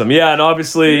awesome. Yeah, and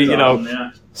obviously,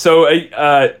 so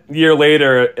a year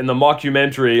later in the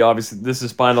mockumentary, obviously this is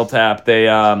Spinal Tap, they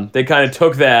kind of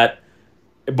took that,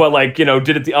 but like, did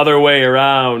it the other way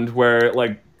around, where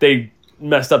like they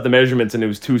messed up the measurements and it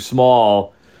was too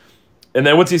small. And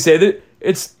then what's he say? That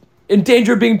it's in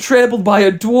danger of being trampled by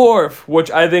a dwarf,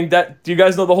 which I think that, do you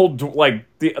guys know the whole, like,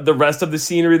 the rest of the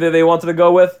scenery that they wanted to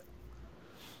go with?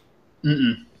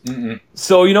 Mm-mm.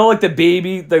 So, like the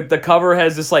baby, the cover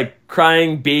has this, like,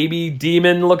 crying baby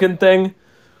demon looking thing?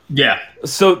 Yeah.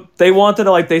 So they wanted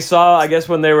to, like, they saw, I guess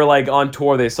when they were, like, on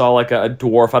tour, they saw, like, a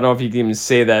dwarf. I don't know if you can even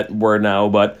say that word now,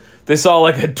 but they saw,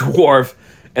 like, a dwarf.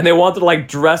 And they wanted to, like,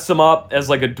 dress him up as,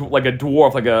 like, a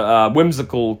dwarf, like a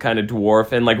whimsical kind of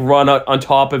dwarf, and, like, run on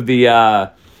top of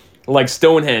the, like,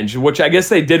 Stonehenge, which I guess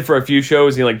they did for a few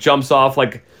shows. He, like, jumps off,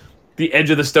 like, the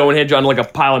edge of the Stonehenge on, like, a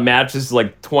pile of mattresses,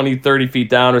 like, 20, 30 feet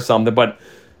down or something. And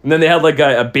then they had, like,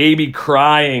 a baby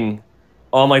crying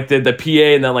on, like, the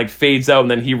PA, and then, like, fades out,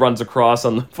 and then he runs across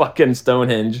on the fucking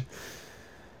Stonehenge.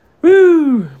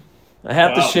 Woo! I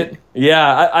have to shit.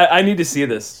 Yeah, I need to see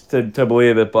this to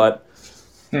believe it, but...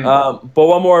 But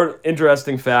one more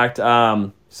interesting fact.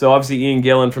 So obviously Ian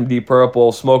Gillan from Deep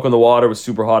Purple, Smoke on the Water was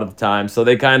super hot at the time. So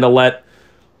they kind of let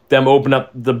them open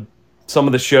up some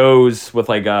of the shows with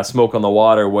like Smoke on the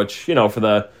Water, which, for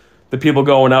the people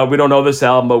going out, we don't know this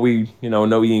album, but we,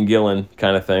 know Ian Gillan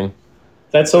kind of thing.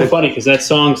 That's so funny, because that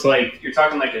song's like, you're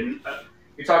talking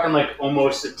like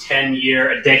almost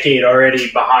a decade already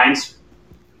behind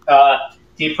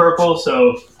Deep Purple.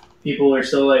 So people are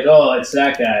still like, oh, it's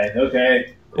that guy.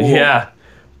 Okay. Cool. Yeah,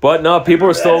 but no, people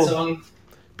are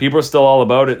still all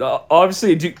about it.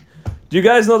 Obviously, do you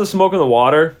guys know the Smoke on the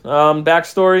Water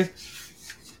backstory?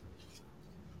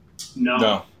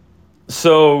 No.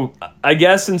 So I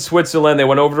guess in Switzerland they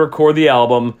went over to record the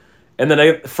album, and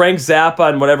then Frank Zappa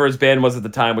and whatever his band was at the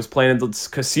time was playing at this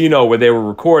casino where they were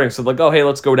recording. So like, oh hey,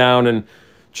 let's go down and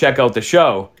check out the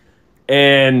show.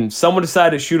 And someone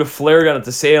decided to shoot a flare gun at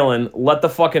the sailing, lit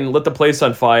the place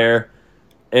on fire.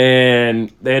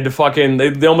 And they had to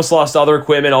they almost lost other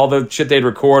equipment, all the shit they'd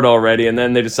record already, and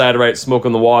then they decided to write Smoke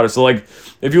on the Water. So, like,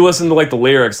 if you listen to, like, the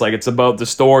lyrics, like, it's about the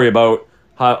story about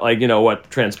how, like,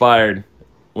 what transpired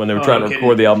when they were trying to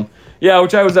record the album. Yeah,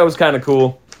 that was kind of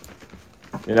cool.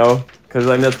 You know, because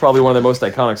I mean that's probably one of their most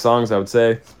iconic songs, I would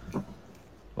say,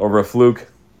 over a Fluke.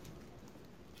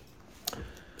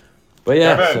 But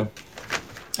yeah. So.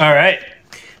 All right.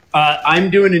 I'm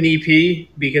doing an EP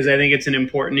because I think it's an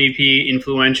important EP,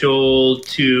 influential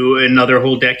to another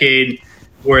whole decade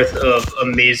worth of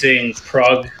amazing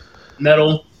prog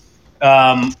metal.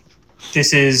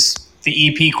 This is the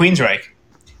EP Queensryche.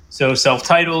 So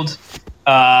self-titled.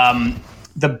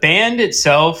 The band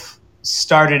itself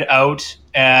started out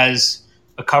as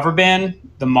a cover band,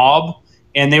 The Mob,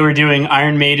 and they were doing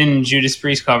Iron Maiden and Judas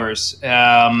Priest covers.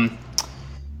 And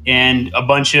a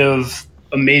bunch of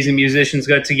amazing musicians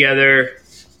got together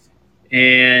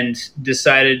and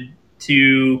decided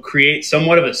to create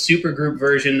somewhat of a supergroup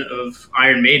version of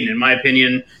Iron Maiden, in my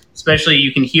opinion. Especially,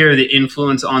 you can hear the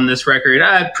influence on this record.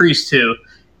 Priest too.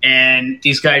 And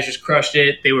these guys just crushed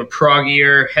it. They were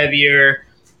proggier, heavier,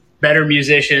 better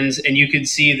musicians, and you could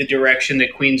see the direction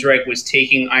that Queensryche was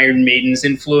taking Iron Maiden's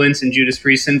influence and Judas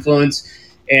Priest's influence,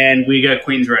 and we got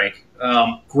Queensryche.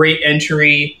 Great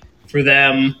entry for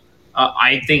them.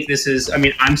 I think this is, I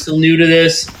mean, I'm still new to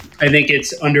this. I think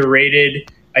it's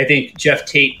underrated. I think Jeff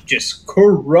Tate just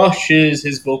crushes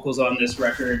his vocals on this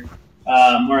record,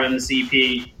 or on this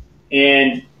EP.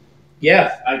 And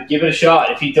yeah, I'd give it a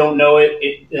shot. If you don't know it,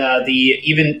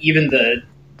 even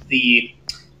the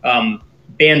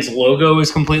band's logo is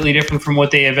completely different from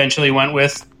what they eventually went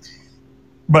with.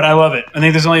 But I love it. I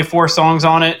think there's only 4 songs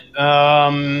on it.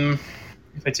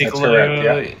 If I take That's a look,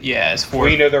 correct, yeah, it's 4.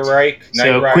 Queen of the Reich,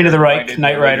 Queen of the Reich,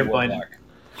 Knight Rider, Blinded.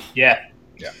 Yeah,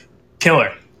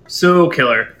 killer, so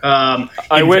killer.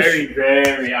 I wish very,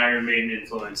 very Iron Maiden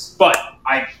influence, but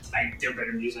they're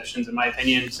better musicians in my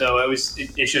opinion. So it's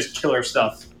just killer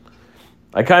stuff.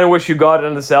 I kind of wish you got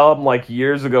into this album like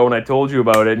years ago when I told you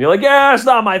about it, and you're like, "Yeah, it's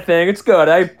not my thing. It's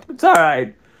good. It's all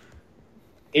right."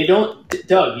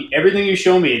 Doug, everything you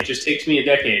show me, it just takes me a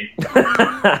decade. All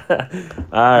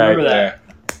right. Remember that.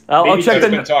 I'll check It's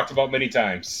been talked about many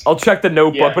times. I'll check the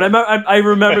notebook, but I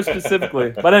remember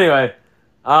specifically. But anyway,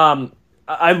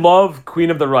 I love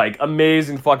Queen of the Reich.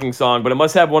 Amazing fucking song, but it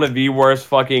must have one of the worst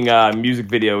fucking music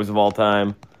videos of all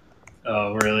time.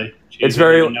 Oh, really? Jeez, it's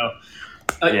very.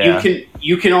 Yeah.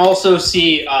 You can also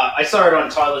see. I saw it on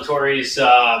Tyler Torrey's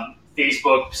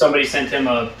Facebook. Somebody sent him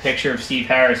a picture of Steve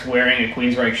Harris wearing a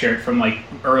Queensryche shirt from like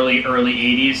early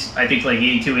 80s. I think like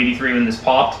 82, 83 when this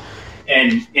popped.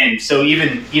 And so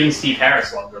even Steve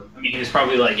Harris loved them. I mean, he was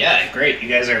probably like, yeah, great. You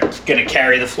guys are going to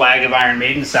carry the flag of Iron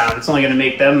Maiden sound. It's only going to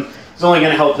make them. It's only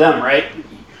going to help them, right?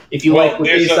 If you like what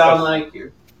they sound like.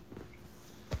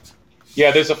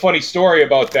 Yeah, there's a funny story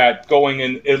about that going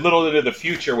in a little into the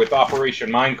future with Operation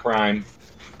Mindcrime.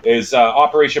 Is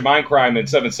Operation Mindcrime and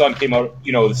Seventh Son came out,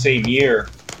 the same year,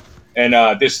 and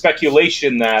there's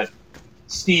speculation that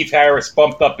Steve Harris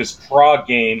bumped up his prog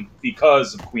game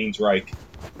because of Queensryche.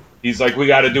 He's like, we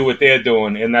got to do what they're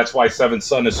doing, and that's why Seventh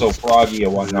Son is so proggy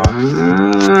and whatnot.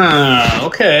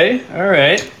 Okay, all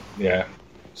right. Yeah.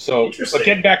 So, but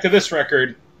getting back to this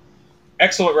record,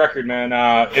 excellent record, man.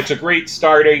 It's a great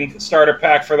starter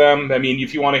pack for them. I mean,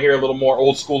 if you want to hear a little more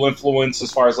old school influence,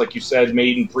 as far as like you said,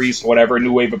 Maiden, Priest, whatever,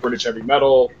 new wave of British heavy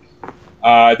metal,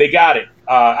 they got it.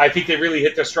 I think they really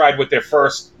hit their stride with their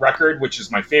first record, which is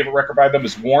my favorite record by them,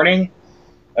 is Warning.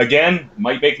 Again,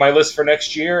 might make my list for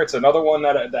next year. It's another one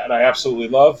that I absolutely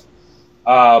love.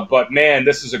 But man,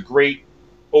 this is a great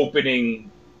opening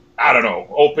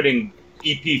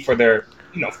EP for their,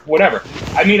 whatever.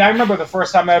 I mean, I remember the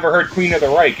first time I ever heard Queen of the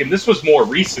Reich, and this was more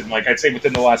recent, like I'd say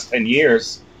within the last 10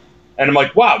 years. And I'm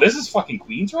like, wow, this is fucking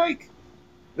Queensryche?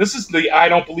 This is the I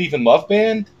Don't Believe in Love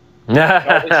band?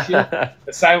 The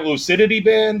Silent Lucidity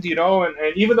band,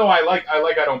 and even though I like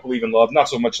I Don't Believe in Love, not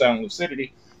so much Silent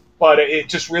Lucidity, but it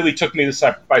just really took me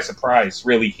by surprise,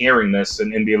 really hearing this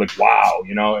and being like, wow,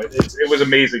 it was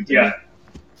amazing to me.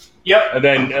 Yep. And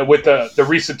then with the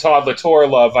recent Todd Latour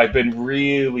love, I've been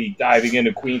really diving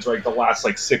into Queensryche the last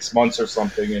 6 months or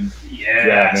something. And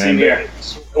yeah, same here.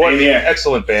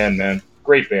 Excellent band, man.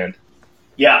 Great band.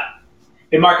 Yeah.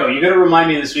 Hey, Marco, you got to remind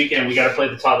me this weekend we got to play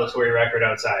the Todd Latour record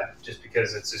outside, just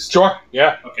because it's just sure.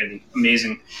 Yeah. Okay,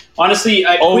 amazing. Honestly,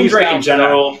 Queensryche in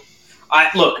general. I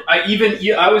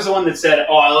was the one that said,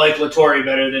 "Oh, I like Latour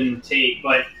better than Tate,"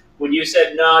 but when you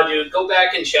said, "No, dude, go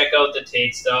back and check out the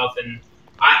Tate stuff," and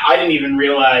I didn't even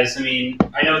realize. I mean,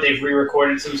 I know they've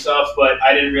re-recorded some stuff, but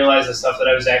I didn't realize the stuff that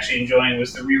I was actually enjoying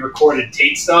was the re-recorded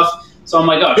Tate stuff. So I'm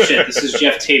like, "Oh shit, this is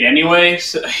Jeff Tate anyway."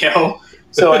 So,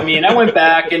 So I mean, I went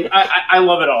back and I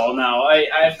love it all now.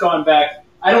 I've gone back.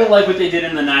 I don't like what they did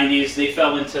in the '90s. They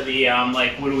fell into the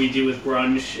like, what do we do with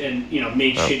grunge, and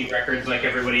made shitty records like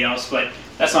everybody else. But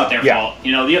that's not their fault.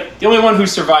 The only one who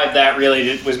survived that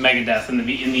really was Megadeth in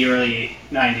the early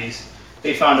 '90s.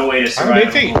 They found a way to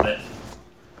survive a little bit.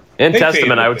 And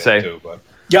Testament, I would say. Too, but.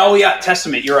 Yeah,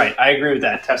 Testament. You're right. I agree with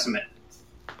that. Testament.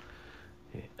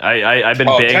 I've been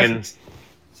banging.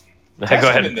 Go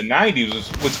ahead. In the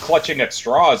 '90s was clutching at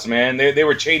straws, man. They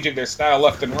were changing their style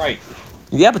left and right.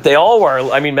 Yeah, but they all were.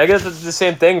 I mean, Megadeth did the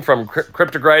same thing, from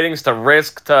Cryptic Writings to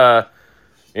Risk to,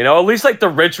 at least like The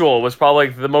Ritual was probably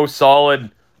the most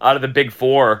solid out of the big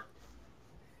four.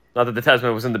 Not that the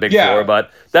Testament was in the big four,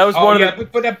 but that was one of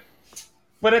the.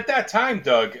 But at that time,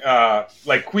 Doug,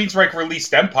 like Queensryche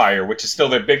released Empire, which is still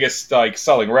their biggest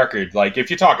selling record. Like if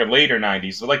you're talking later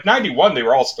 '90s, like '91, they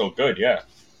were all still good. Yeah.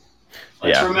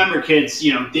 Let's remember, kids.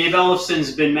 Dave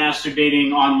Ellefson's been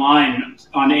masturbating online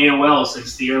on AOL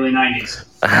since the early '90s.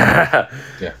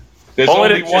 Yeah. There's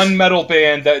only one metal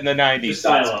band that in the '90s.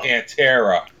 That's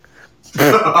Pantera.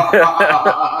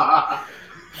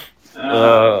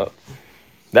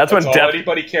 That's when all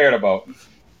anybody cared about.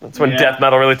 That's when death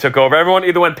metal really took over. Everyone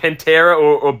either went Pantera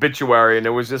or Obituary, and it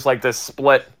was just like this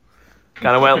split.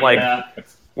 Kind of went like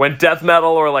went death metal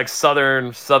or like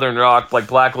southern rock, like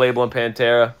Black Label and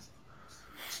Pantera.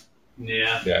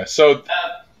 Yeah. Yeah. So,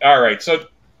 all right. So,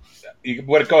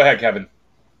 go ahead, Kevin.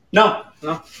 No.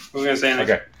 We're gonna say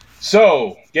anything. Okay.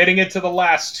 So, getting into the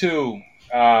last two,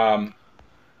 I'll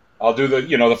do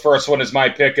the first one is my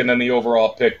pick and then the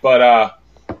overall pick. But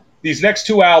these next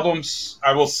two albums,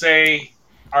 I will say,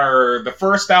 are the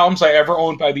first albums I ever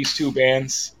owned by these two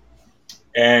bands.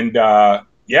 And, man,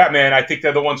 I think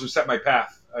they're the ones who set my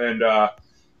path. And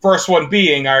first one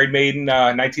being Iron Maiden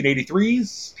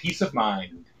 1983's Peace of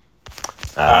Mind.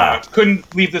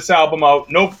 Couldn't leave this album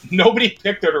out. Nobody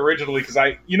picked it originally because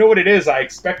you know what it is? I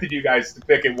expected you guys to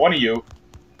pick it, one of you.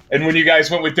 And when you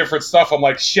guys went with different stuff, I'm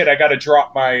like, shit, I got to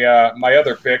drop my my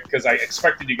other pick because I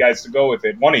expected you guys to go with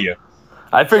it, one of you.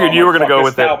 I figured you were going to go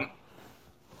with it.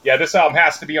 Yeah, this album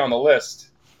has to be on the list.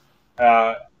 So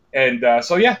I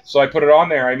put it on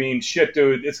there. I mean, shit,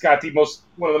 dude, it's got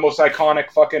one of the most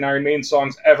iconic fucking Iron Maiden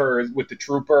songs ever with the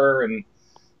Trooper and,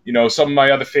 some of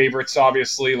my other favorites,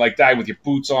 obviously, like Die With Your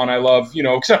Boots On, I love,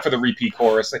 except for the repeat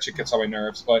chorus. That shit gets on my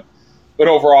nerves. But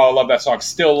overall, I love that song.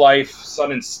 Still Life,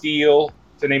 Sun and Steel,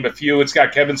 to name a few. It's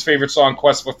got Kevin's favorite song,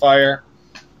 Quest for Fire.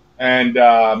 And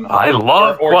I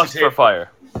love Quest for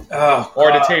Fire.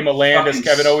 Or To Tame a Land, as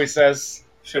Kevin always says.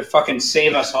 Should fucking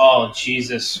save us all,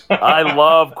 Jesus. I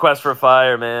love Quest for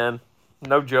Fire, man.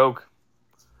 No joke.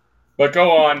 But go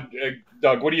on,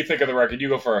 Doug. What do you think of the record? You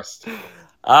go first.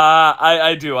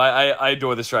 I do. I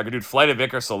adore this record, dude. Flight of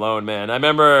Icarus alone, man. I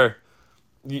remember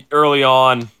early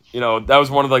on, that was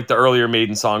one of like the earlier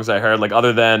Maiden songs I heard, like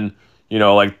other than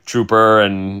like Trooper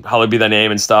and Hallowed Be Thy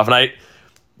Name and stuff, and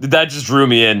that just drew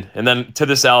me in. And then to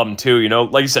this album too,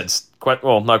 like you said,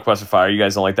 not Quest for Fire. You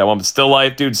guys don't like that one, but Still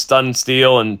Life, dude, Stun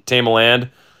Steel and Tame a Land.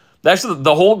 Actually,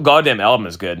 the whole goddamn album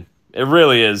is good. It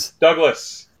really is.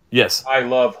 Douglas. Yes. I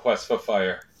love Quest for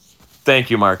Fire. Thank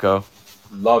you, Marco.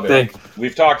 Love it.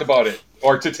 We've talked about it.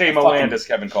 Or To Tame a Land, as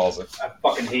Kevin calls it. I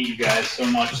fucking hate you guys so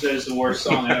much. That is the worst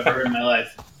song I've ever heard in my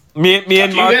life. Me and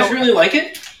Marco. Do you guys really like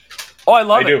it? Oh, I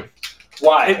love it. I do.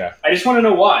 Why? I just want to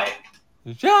know why.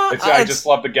 Yeah, I just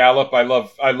love the gallop. I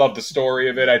love the story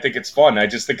of it. I think it's fun. I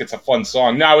just think it's a fun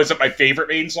song. Now, is it my favorite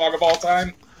Maiden song of all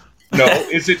time? No.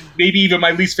 Is it maybe even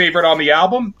my least favorite on the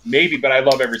album? Maybe, but I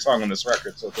love every song on this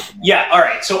record. So yeah. All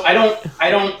right. So I don't.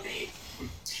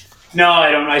 No,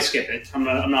 I don't. I skip it. I'm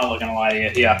not looking to lie to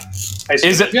you. Yeah.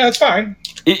 Is it? Yeah, it's fine.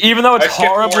 Even though it's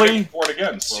horribly.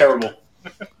 It's terrible.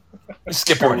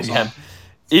 Skip for it again.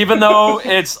 Even though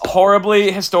it's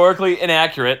horribly historically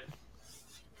inaccurate.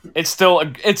 It's still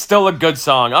a good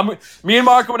song. Me and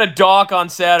Mark are in a dock on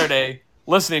Saturday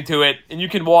listening to it, and you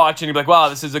can watch and you'll be like, wow,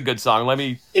 this is a good song.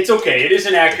 It's okay. It is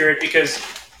inaccurate because,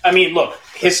 look,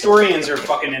 historians are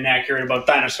fucking inaccurate about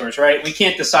dinosaurs, right? We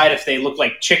can't decide if they look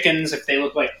like chickens, if they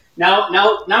look like... Now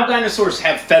dinosaurs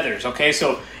have feathers, okay?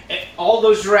 So all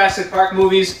those Jurassic Park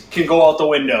movies can go out the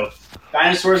window.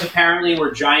 Dinosaurs apparently were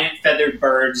giant feathered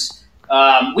birds.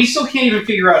 We still can't even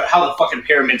figure out how the fucking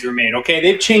pyramids were made, okay?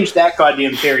 They've changed that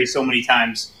goddamn theory so many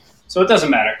times. So it doesn't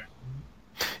matter.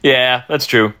 Yeah, that's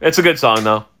true. It's a good song,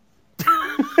 though.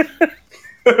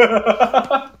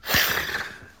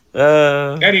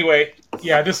 Anyway,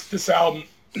 yeah, this album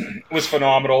was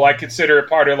phenomenal. I consider it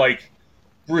part of, like,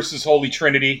 Bruce's Holy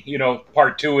Trinity,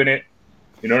 part 2 in it.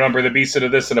 Number of the Beast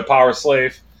of this and a Power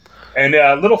Slave. And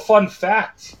a little fun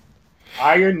fact,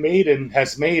 Iron Maiden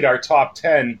has made our top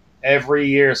 10 every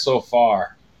year so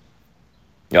far.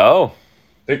 Oh.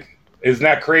 Isn't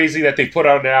that crazy that they put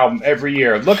out an album every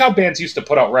year? Look how bands used to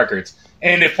put out records.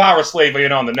 And if Power Slave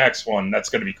ain't on the next one, that's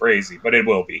going to be crazy. But it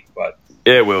will be. But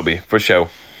It will be, for sure.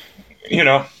 you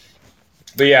know.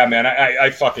 But yeah, man, I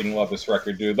fucking love this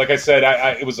record, dude. Like I said,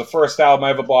 it was the first album I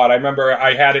ever bought. I remember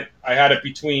I had it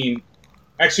between.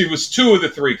 Actually, it was 2 of the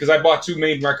 3 because I bought 2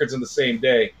 main records in the same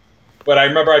day. But I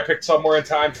remember I picked Somewhere in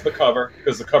Time for the cover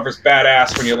because the cover's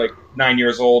badass when you're like 9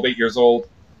 years old, 8 years old.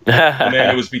 And then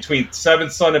it was between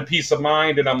Seventh Son and Peace of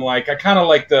Mind, and I'm like, I kind of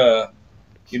like the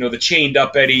chained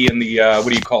up Eddie and the what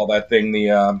do you call that thing?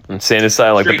 The Insane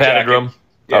Asylum, like the padded jacket. room.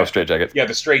 Yeah. Oh, straight jacket. Yeah,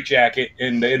 the straight jacket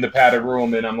in the padded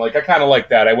room, and I'm like, I kind of like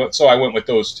that. I went with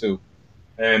those 2,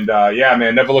 and yeah,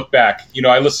 man, never look back.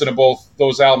 I listen to both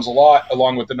those albums a lot,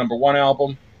 along with the number 1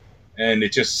 album, and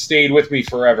it just stayed with me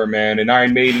forever, man. And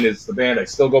Iron Maiden is the band I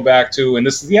still go back to, and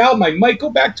this is the album I might go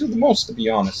back to the most, to be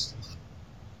honest.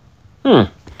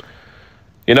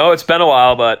 It's been a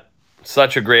while, but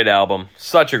such a great album.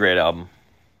 Such a great album.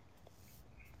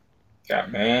 Yeah,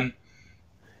 man.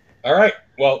 All right.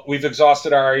 Well, we've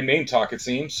exhausted our Iron Maiden talk, it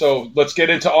seems. So let's get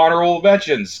into honorable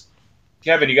mentions.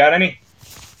 Kevin, you got any?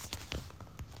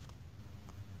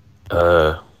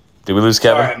 Did we lose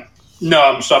Kevin? Sorry. No,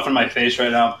 I'm stuffing my face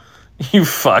right now. You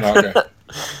fuck. Okay.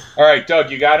 All right,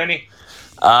 Doug, you got any?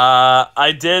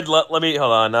 I did. Let me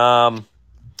hold on.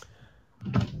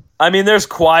 I mean, there's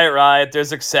Quiet Riot.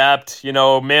 There's Accept.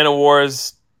 Man of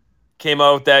Wars came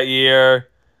out that year.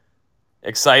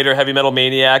 Exciter, Heavy Metal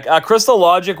Maniac. Crystal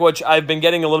Logic, which I've been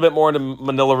getting a little bit more into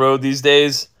Manila Road these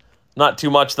days. Not too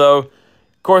much, though.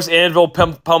 Of course, Anvil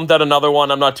pumped out another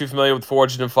one. I'm not too familiar with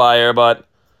Forged in Fire, but...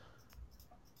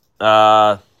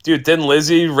 dude, Thin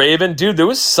Lizzy, Raven. Dude, there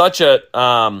was such a...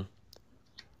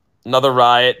 another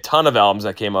Riot. Ton of albums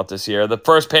that came out this year. The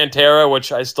first Pantera,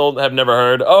 which I still have never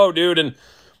heard. Oh, dude, and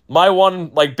my one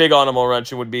big honorable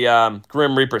mention would be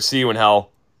Grim Reaper, See You in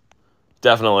Hell.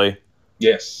 Definitely.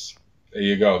 Yes. There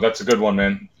you go. That's a good one,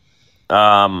 man.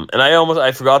 And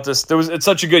I forgot this. It's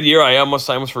such a good year. I almost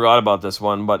forgot about this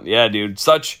one. But yeah, dude,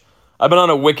 I've been on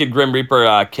a wicked Grim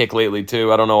Reaper kick lately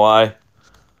too. I don't know why.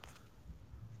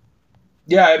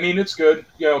 Yeah, I mean it's good.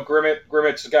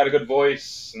 Grimmit's got a good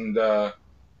voice, and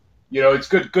it's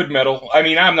good metal. I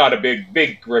mean, I'm not a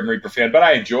big Grim Reaper fan, but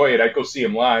I enjoy it. I'd go see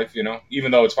him live.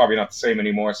 Even though it's probably not the same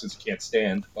anymore since you can't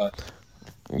stand. But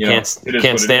can't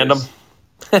stand him.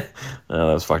 Oh,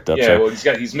 that was fucked up. Yeah, well,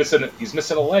 he's missing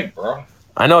a leg, bro.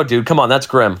 I know, dude. Come on, that's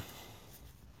grim.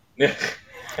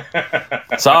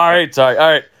 Sorry. All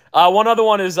right. One other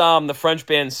one is the French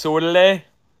band Sordelais,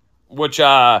 which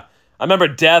I remember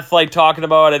Death talking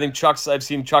about. I think I've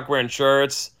seen Chuck wearing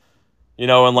shirts,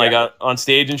 and on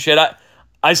stage and shit.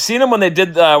 I seen them when they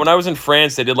did when I was in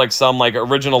France. They did some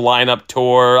original lineup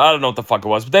tour. I don't know what the fuck it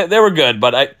was, but they were good.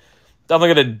 But I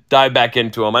definitely gonna dive back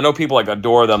into them. I know people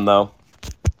adore them though.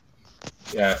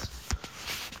 Yeah.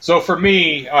 So for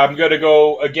me, I'm going to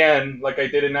go, again, like I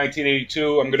did in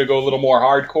 1982, I'm going to go a little more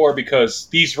hardcore because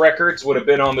these records would have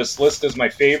been on this list as my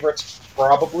favorites,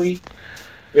 probably,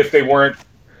 if they weren't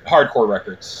hardcore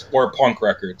records or punk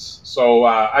records. So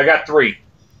I got 3.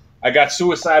 I got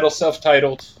Suicidal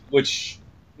Self-Titled, which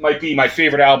might be my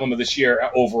favorite album of this year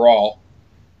overall.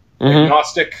 Mm-hmm.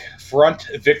 Agnostic Front,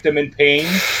 Victim in Pain,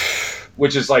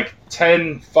 which is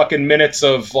 10 fucking minutes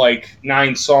of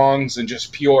 9 songs and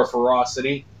just pure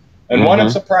ferocity. And one I'm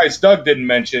surprised Doug didn't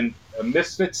mention,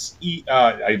 Misfits,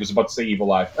 I was about to say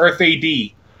Evil Eye, Earth AD.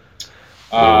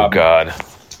 Oh, God.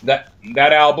 That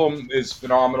album is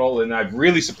phenomenal, and I'm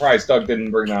really surprised Doug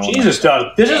didn't bring that one. Jesus,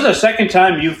 Doug. This is the second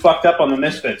time you fucked up on the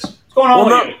Misfits. What's going on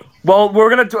with you? Well, I thought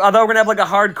we're going to have a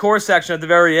hardcore section at the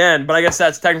very end, but I guess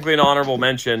that's technically an honorable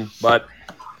mention. But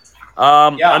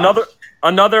another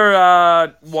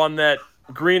one that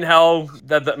Green Hell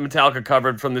that Metallica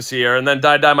covered from this year, and then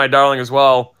Die Die My Darling as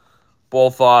well,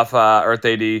 both off Earth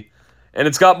AD. And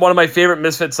it's got one of my favorite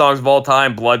Misfit songs of all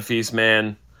time, Blood Feast,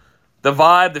 man. The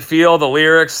vibe, the feel, the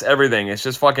lyrics, everything. It's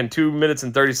just fucking 2 minutes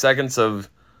and 30 seconds of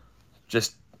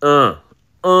just you know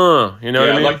what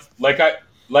I mean?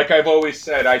 Like I've always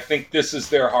said, I think this is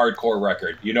their hardcore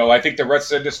record. I think the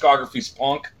rest of their discography's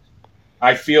punk.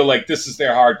 I feel like this is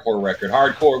their hardcore record.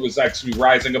 Hardcore was actually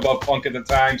rising above punk at the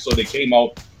time, so they came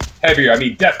out heavier. I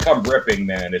mean, Death Come Gripping,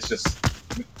 man. It's just,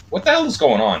 what the hell is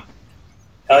going on?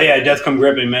 Hell yeah, Death Come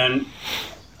Gripping, man.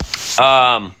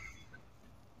 What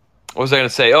was I going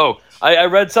to say? Oh, I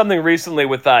read something recently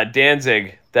with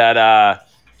Danzig that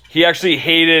he actually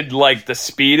hated the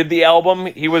speed of the album.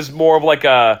 He was more of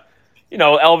a,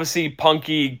 Elvis-y,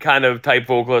 punky kind of type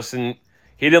vocalist, and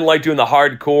he didn't like doing the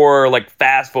hardcore,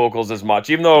 fast vocals as much,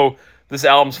 even though this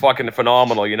album's fucking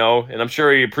phenomenal, And I'm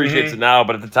sure he appreciates it now,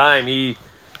 but at the time, he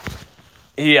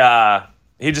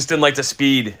he just didn't like the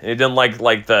speed. He didn't like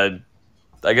the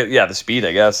the speed,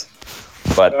 I guess.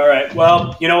 But all right,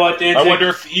 well, you know what, Danzig? I wonder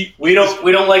if we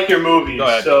don't like your movies,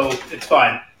 so it's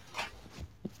fine.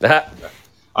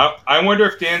 I wonder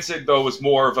if Danzig, though, was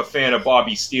more of a fan of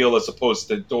Bobby Steele as opposed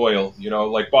to Doyle. You know,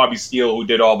 like Bobby Steele, who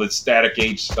did all the Static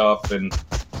Age stuff, and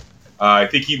I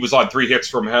think he was on 3 Hits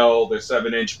from Hell, the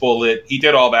 7-inch Bullet. He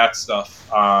did all that stuff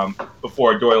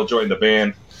before Doyle joined the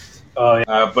band. Oh,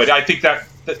 yeah. But I think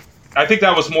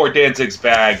that was more Danzig's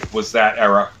bag, was that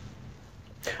era.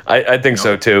 I think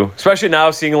so too. Especially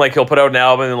now, seeing like he'll put out an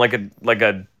album and like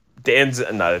a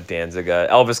Danzig, not a Danzig,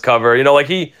 Elvis cover. You know, like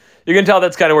you can tell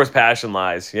that's kind of where his passion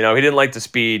lies. You know, he didn't like the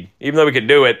speed, even though he could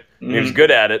do it. He was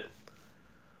good at it.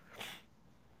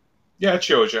 Yeah, it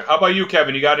shows you. How about you,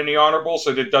 Kevin? You got any honorables,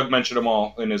 or did Doug mention them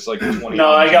all in his 20?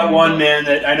 No, I got one, man,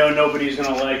 that I know nobody's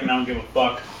gonna like, and I don't give a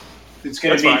fuck. It's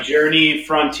gonna be fine. Journey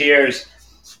Frontiers,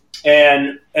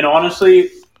 and honestly,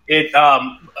 it.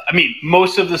 I mean,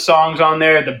 most of the songs on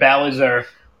there, the ballads are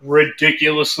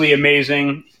ridiculously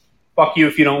amazing. Fuck you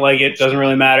if you don't like it. Doesn't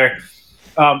really matter.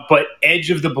 But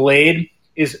Edge of the Blade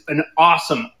is an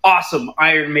awesome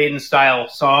Iron Maiden style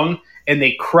song, and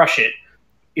they crush it.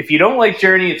 If you don't like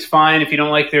Journey, it's fine. If you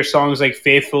don't like their songs like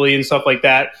Faithfully and stuff like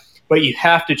that, but you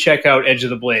have to check out Edge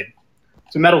of the Blade.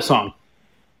 It's a metal song.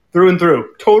 Through and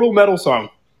through. Total metal song.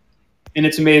 And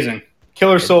it's amazing.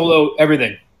 Killer solo,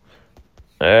 everything.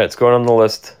 All right, it's going on the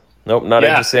list. Nope, not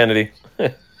Edge of Sanity.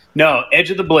 No,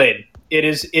 Edge of the Blade. It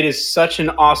is such an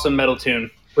awesome metal tune.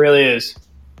 Really is.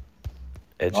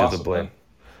 Edge of the Blade.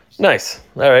 Nice.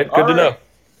 All right, good to know.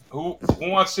 Who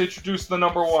wants to introduce the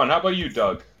number one? How about you,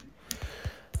 Doug?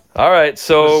 All right,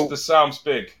 so this sounds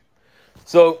big.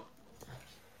 So,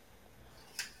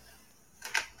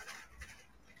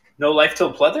 No Life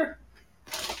Till Pleather?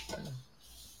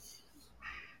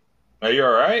 Are you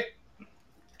all right?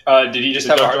 Did he just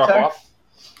have a heart attack?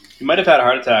 He might have had a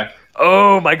heart attack.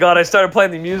 Oh my god, I started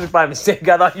playing the music by mistake.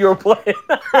 I thought you were playing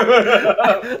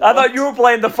I thought you were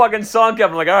playing the fucking song,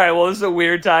 Kevin. I'm like, alright, well, this is a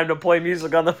weird time to play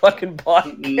music on the fucking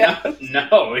podcast.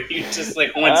 No, you just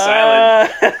like went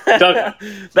silent. Doug,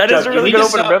 that is a really good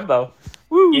opening riff, though.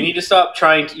 Woo. You need to stop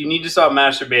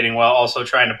masturbating while also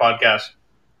trying to podcast.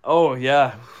 Oh,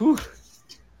 yeah. Whew.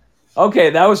 Okay,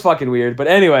 that was fucking weird. But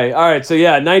anyway, alright, so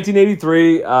yeah,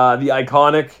 1983, the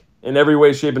iconic, in every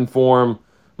way, shape, and form,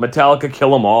 Metallica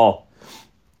Kill 'Em All.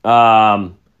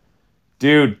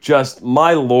 Dude, just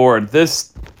my lord.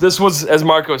 This was, as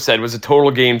Marco said, was a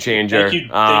total game changer. Thank you,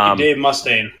 Dave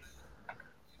Mustaine.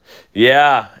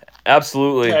 Yeah,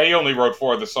 absolutely. Yeah, he only wrote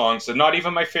 4 of the songs, and not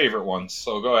even my favorite ones,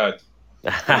 so go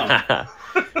ahead.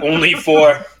 Only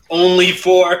 4. Only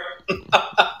 4.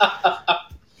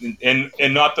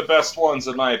 and not the best ones,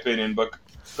 in my opinion, but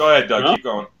go ahead, Doug, keep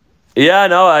going. Yeah,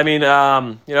 no, I mean,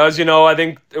 as you know, I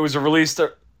think it was released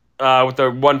with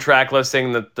the one track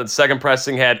listing. The second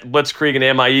pressing had Blitzkrieg and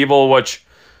Am I Evil, which,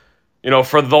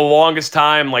 for the longest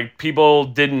time, like, people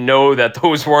didn't know that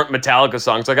those weren't Metallica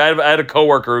songs. Like, I had a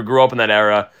coworker who grew up in that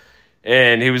era,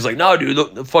 and he was like, "No, dude,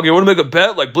 look, fucking, you want to make a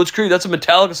bet? Like, Blitzkrieg, that's a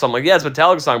Metallica song." I'm like, yeah, it's a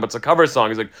Metallica song, but it's a cover song.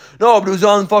 He's like, "No, but it was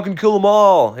on fucking Kill 'Em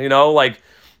All." Like,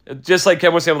 just like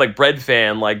Kevin was saying with, like, Bread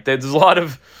Fan, like, there's a lot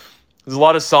of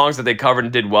songs that they covered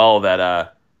and did well that,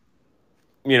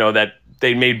 that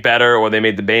they made better or they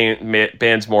made the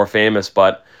bands more famous.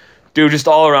 But, dude, just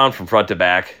all around from front to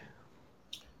back.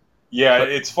 Yeah,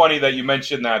 it's funny that you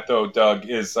mentioned that, though, Doug,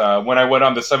 is when I went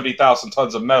on the 70,000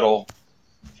 Tons of Metal,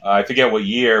 I forget what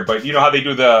year, but you know how they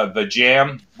do the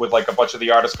jam with, like, a bunch of the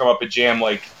artists come up and jam,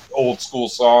 like, old school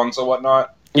songs or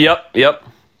whatnot? Yep.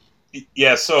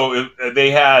 Yeah, so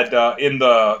they had, in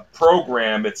the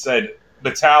program, it said,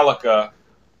 Metallica,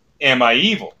 Am I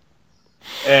Evil?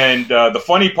 And the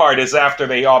funny part is, after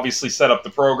they obviously set up the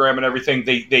program and everything,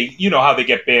 they you know how they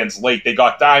get bands late, they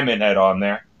got Diamond Head on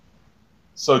there.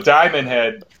 So Diamond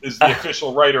Head is the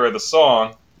official writer of the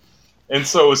song. And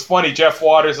so it was funny, Jeff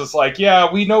Waters is like, yeah,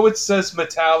 we know it says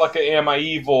Metallica, Am I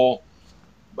Evil,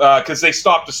 because they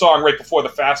stopped the song right before the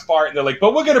fast part, and they're like,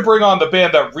 but we're going to bring on the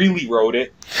band that really wrote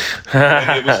it.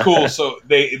 And it was cool, so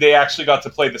they actually got to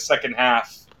play the second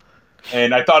half.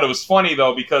 And I thought it was funny,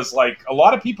 though, because, like, a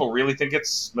lot of people really think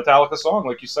it's Metallica's song,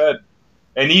 like you said.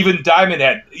 And even Diamond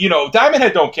Head, Diamond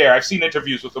Head don't care. I've seen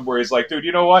interviews with him where he's like, dude,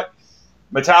 you know what?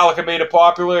 Metallica made it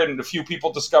popular, and a few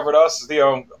people discovered us.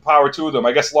 Power to them.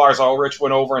 I guess Lars Ulrich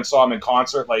went over and saw him in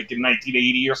concert, like, in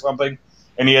 1980 or something.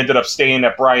 And he ended up staying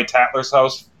at Brian Tatler's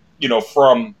house,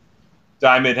 from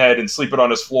Diamond Head and sleeping on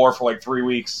his floor for, like, 3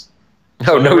 weeks.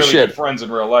 So no really shit. Good friends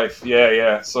in real life.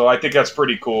 Yeah. So I think that's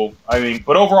pretty cool. I mean,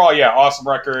 but overall, yeah, awesome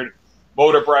record.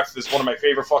 Motor Breath is one of my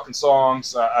favorite fucking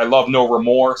songs. I love No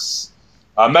Remorse.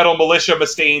 Metal Militia,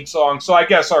 Mustaine song. So I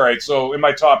guess, all right, so in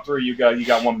my top 3, you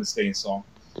got one Mustaine song.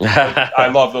 I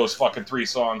love those fucking 3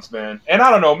 songs, man. And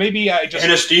I don't know, maybe I just...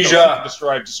 Anesthesia. Just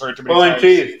heard too many Pulling times.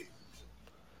 teeth.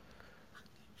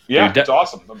 Yeah, it's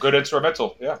awesome. A good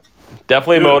instrumental, yeah.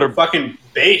 Definitely Dude, Motor. Fucking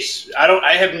bass.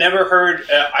 I have never heard.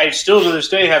 I still to this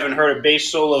day haven't heard a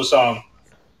bass solo song.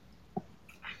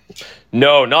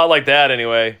 No, not like that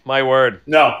anyway. My word.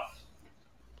 No.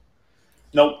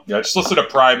 Nope. Yeah, just listen to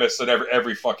Primus, and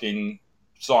every fucking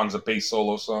song's a bass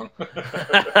solo song.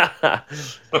 That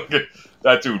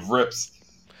dude rips.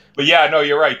 But yeah, no,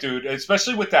 you're right, dude.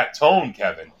 Especially with that tone,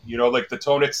 Kevin. You know, like the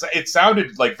tone. It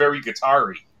sounded like very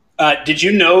guitar-y. Did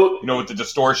you know? You know, with the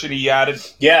distortion he added.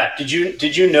 Yeah. Did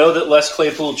you know that Les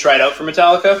Claypool tried out for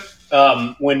Metallica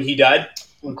when he died?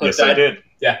 When Cliff Yes, died? I did.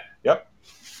 Yeah. Yep.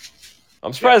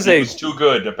 I'm surprised he they. was too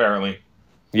good, apparently.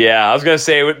 Yeah, I was gonna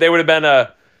say they would have been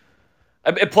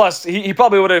plus, he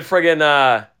probably would have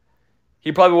friggin'.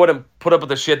 He probably wouldn't put up with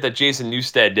the shit that Jason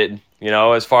Newsted did. You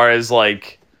know, as far as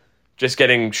like just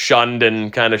getting shunned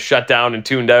and kind of shut down and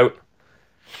tuned out.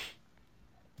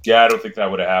 Yeah, I don't think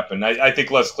that would have happened. I think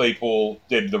Les Claypool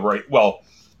did the right... Well,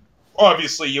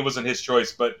 obviously it wasn't his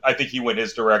choice, but I think he went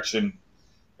his direction.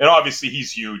 And obviously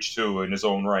he's huge, too, in his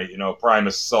own right. You know,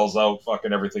 Primus sells out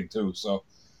fucking everything, too, so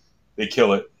they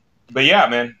kill it. But yeah,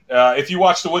 man, if you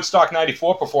watch the Woodstock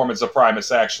 94 performance of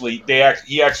Primus, actually,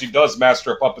 he actually does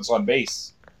Master of Puppets on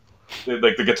bass.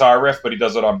 Like the guitar riff, but he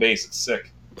does it on bass. It's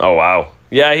sick. Oh, wow.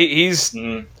 Yeah, he's...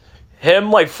 Him,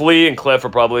 like, Flea and Cliff are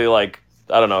probably, like,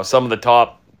 I don't know, some of the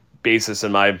top basis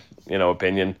in my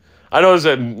opinion. I know there's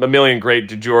a million great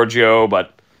DiGiorgio,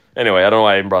 but anyway, I don't know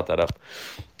why I even brought that up.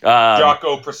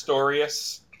 Jaco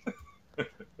Pastorius.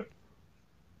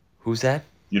 Who's that?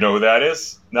 You know who that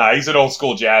is? Nah, he's an old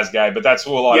school jazz guy, but that's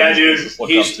who a lot of these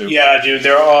look up to. Yeah, dude.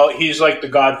 He's like the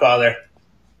Godfather.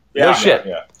 Yeah, no shit.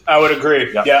 Yeah. I would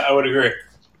agree. Yeah, I would agree.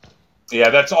 Yeah,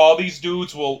 that's all these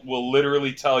dudes will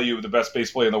literally tell you the best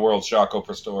bass player in the world, Jaco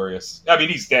Pastorius. I mean,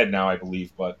 he's dead now, I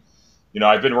believe, but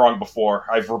I've been wrong before.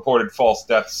 I've reported false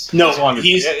deaths. No,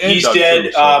 he's dead.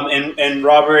 Too, so. And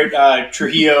Robert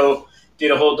Trujillo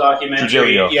did a whole documentary.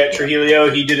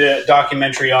 Trujillo. He did a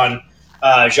documentary on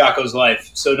Jaco's life.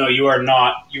 So no, you are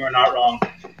not wrong.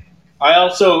 I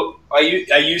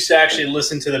used to actually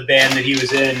listen to the band that he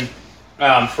was in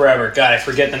forever. God, I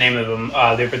forget the name of them.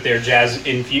 They're jazz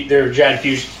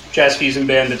fusion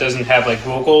band that doesn't have like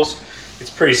vocals. It's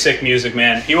pretty sick music,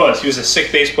 man. He was a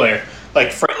sick bass player. Like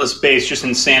fretless bass, just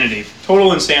insanity.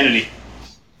 Total insanity.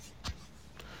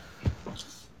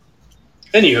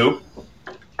 Anywho.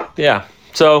 Yeah.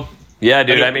 So, yeah,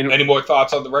 dude, Any more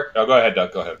thoughts on the record? Oh, go ahead,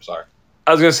 Doug. Go ahead. I'm sorry.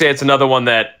 I was going to say it's another one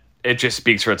that it just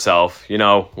speaks for itself,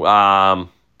 It's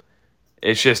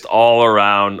just all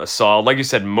around a solid. Like you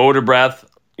said, Motor Breath,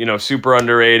 super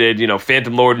underrated.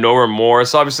 Phantom Lord, No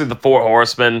Remorse. Obviously, the Four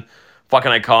Horsemen,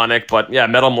 fucking iconic. But, yeah,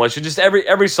 Metal Militia, just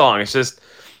every song. It's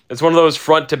one of those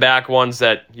front to back ones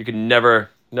that you can never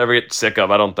get sick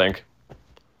of, I don't think.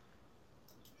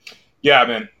 Yeah,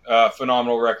 man.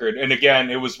 Phenomenal record. And again,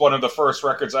 it was one of the first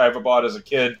records I ever bought as a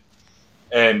kid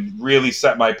and really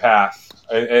set my path.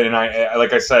 And I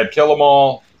like I said, Kill 'Em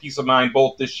All, Peace of Mind,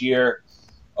 both this year,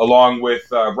 along with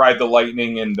Ride the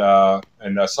Lightning and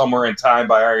Somewhere in Time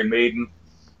by Iron Maiden.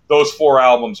 Those 4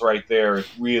 albums right there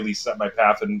really set my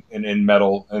path in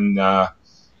metal. And, I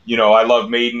loved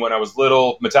Maiden when I was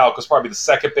little. Metallica's probably the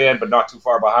second band, but not too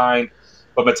far behind.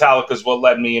 But Metallica's what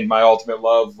led me in my ultimate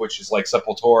love, which is like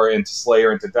Sepultura, into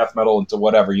Slayer, into death metal, into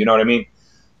whatever. You know what I mean?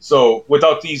 So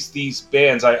without these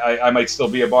bands, I might still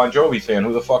be a Bon Jovi fan.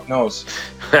 Who the fuck knows?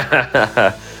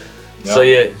 So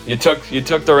you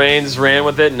took the reins, ran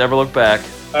with it, and never looked back.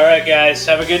 All right, guys.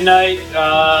 Have a good night.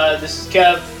 This is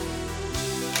Kev.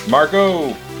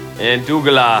 Marco. And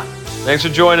Dougala. Thanks for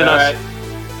joining us. Right.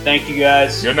 Thank you,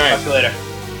 guys. Good night. Talk to you later.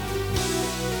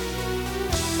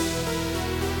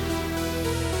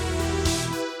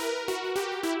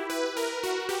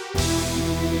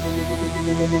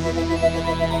 Thank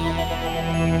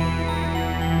you.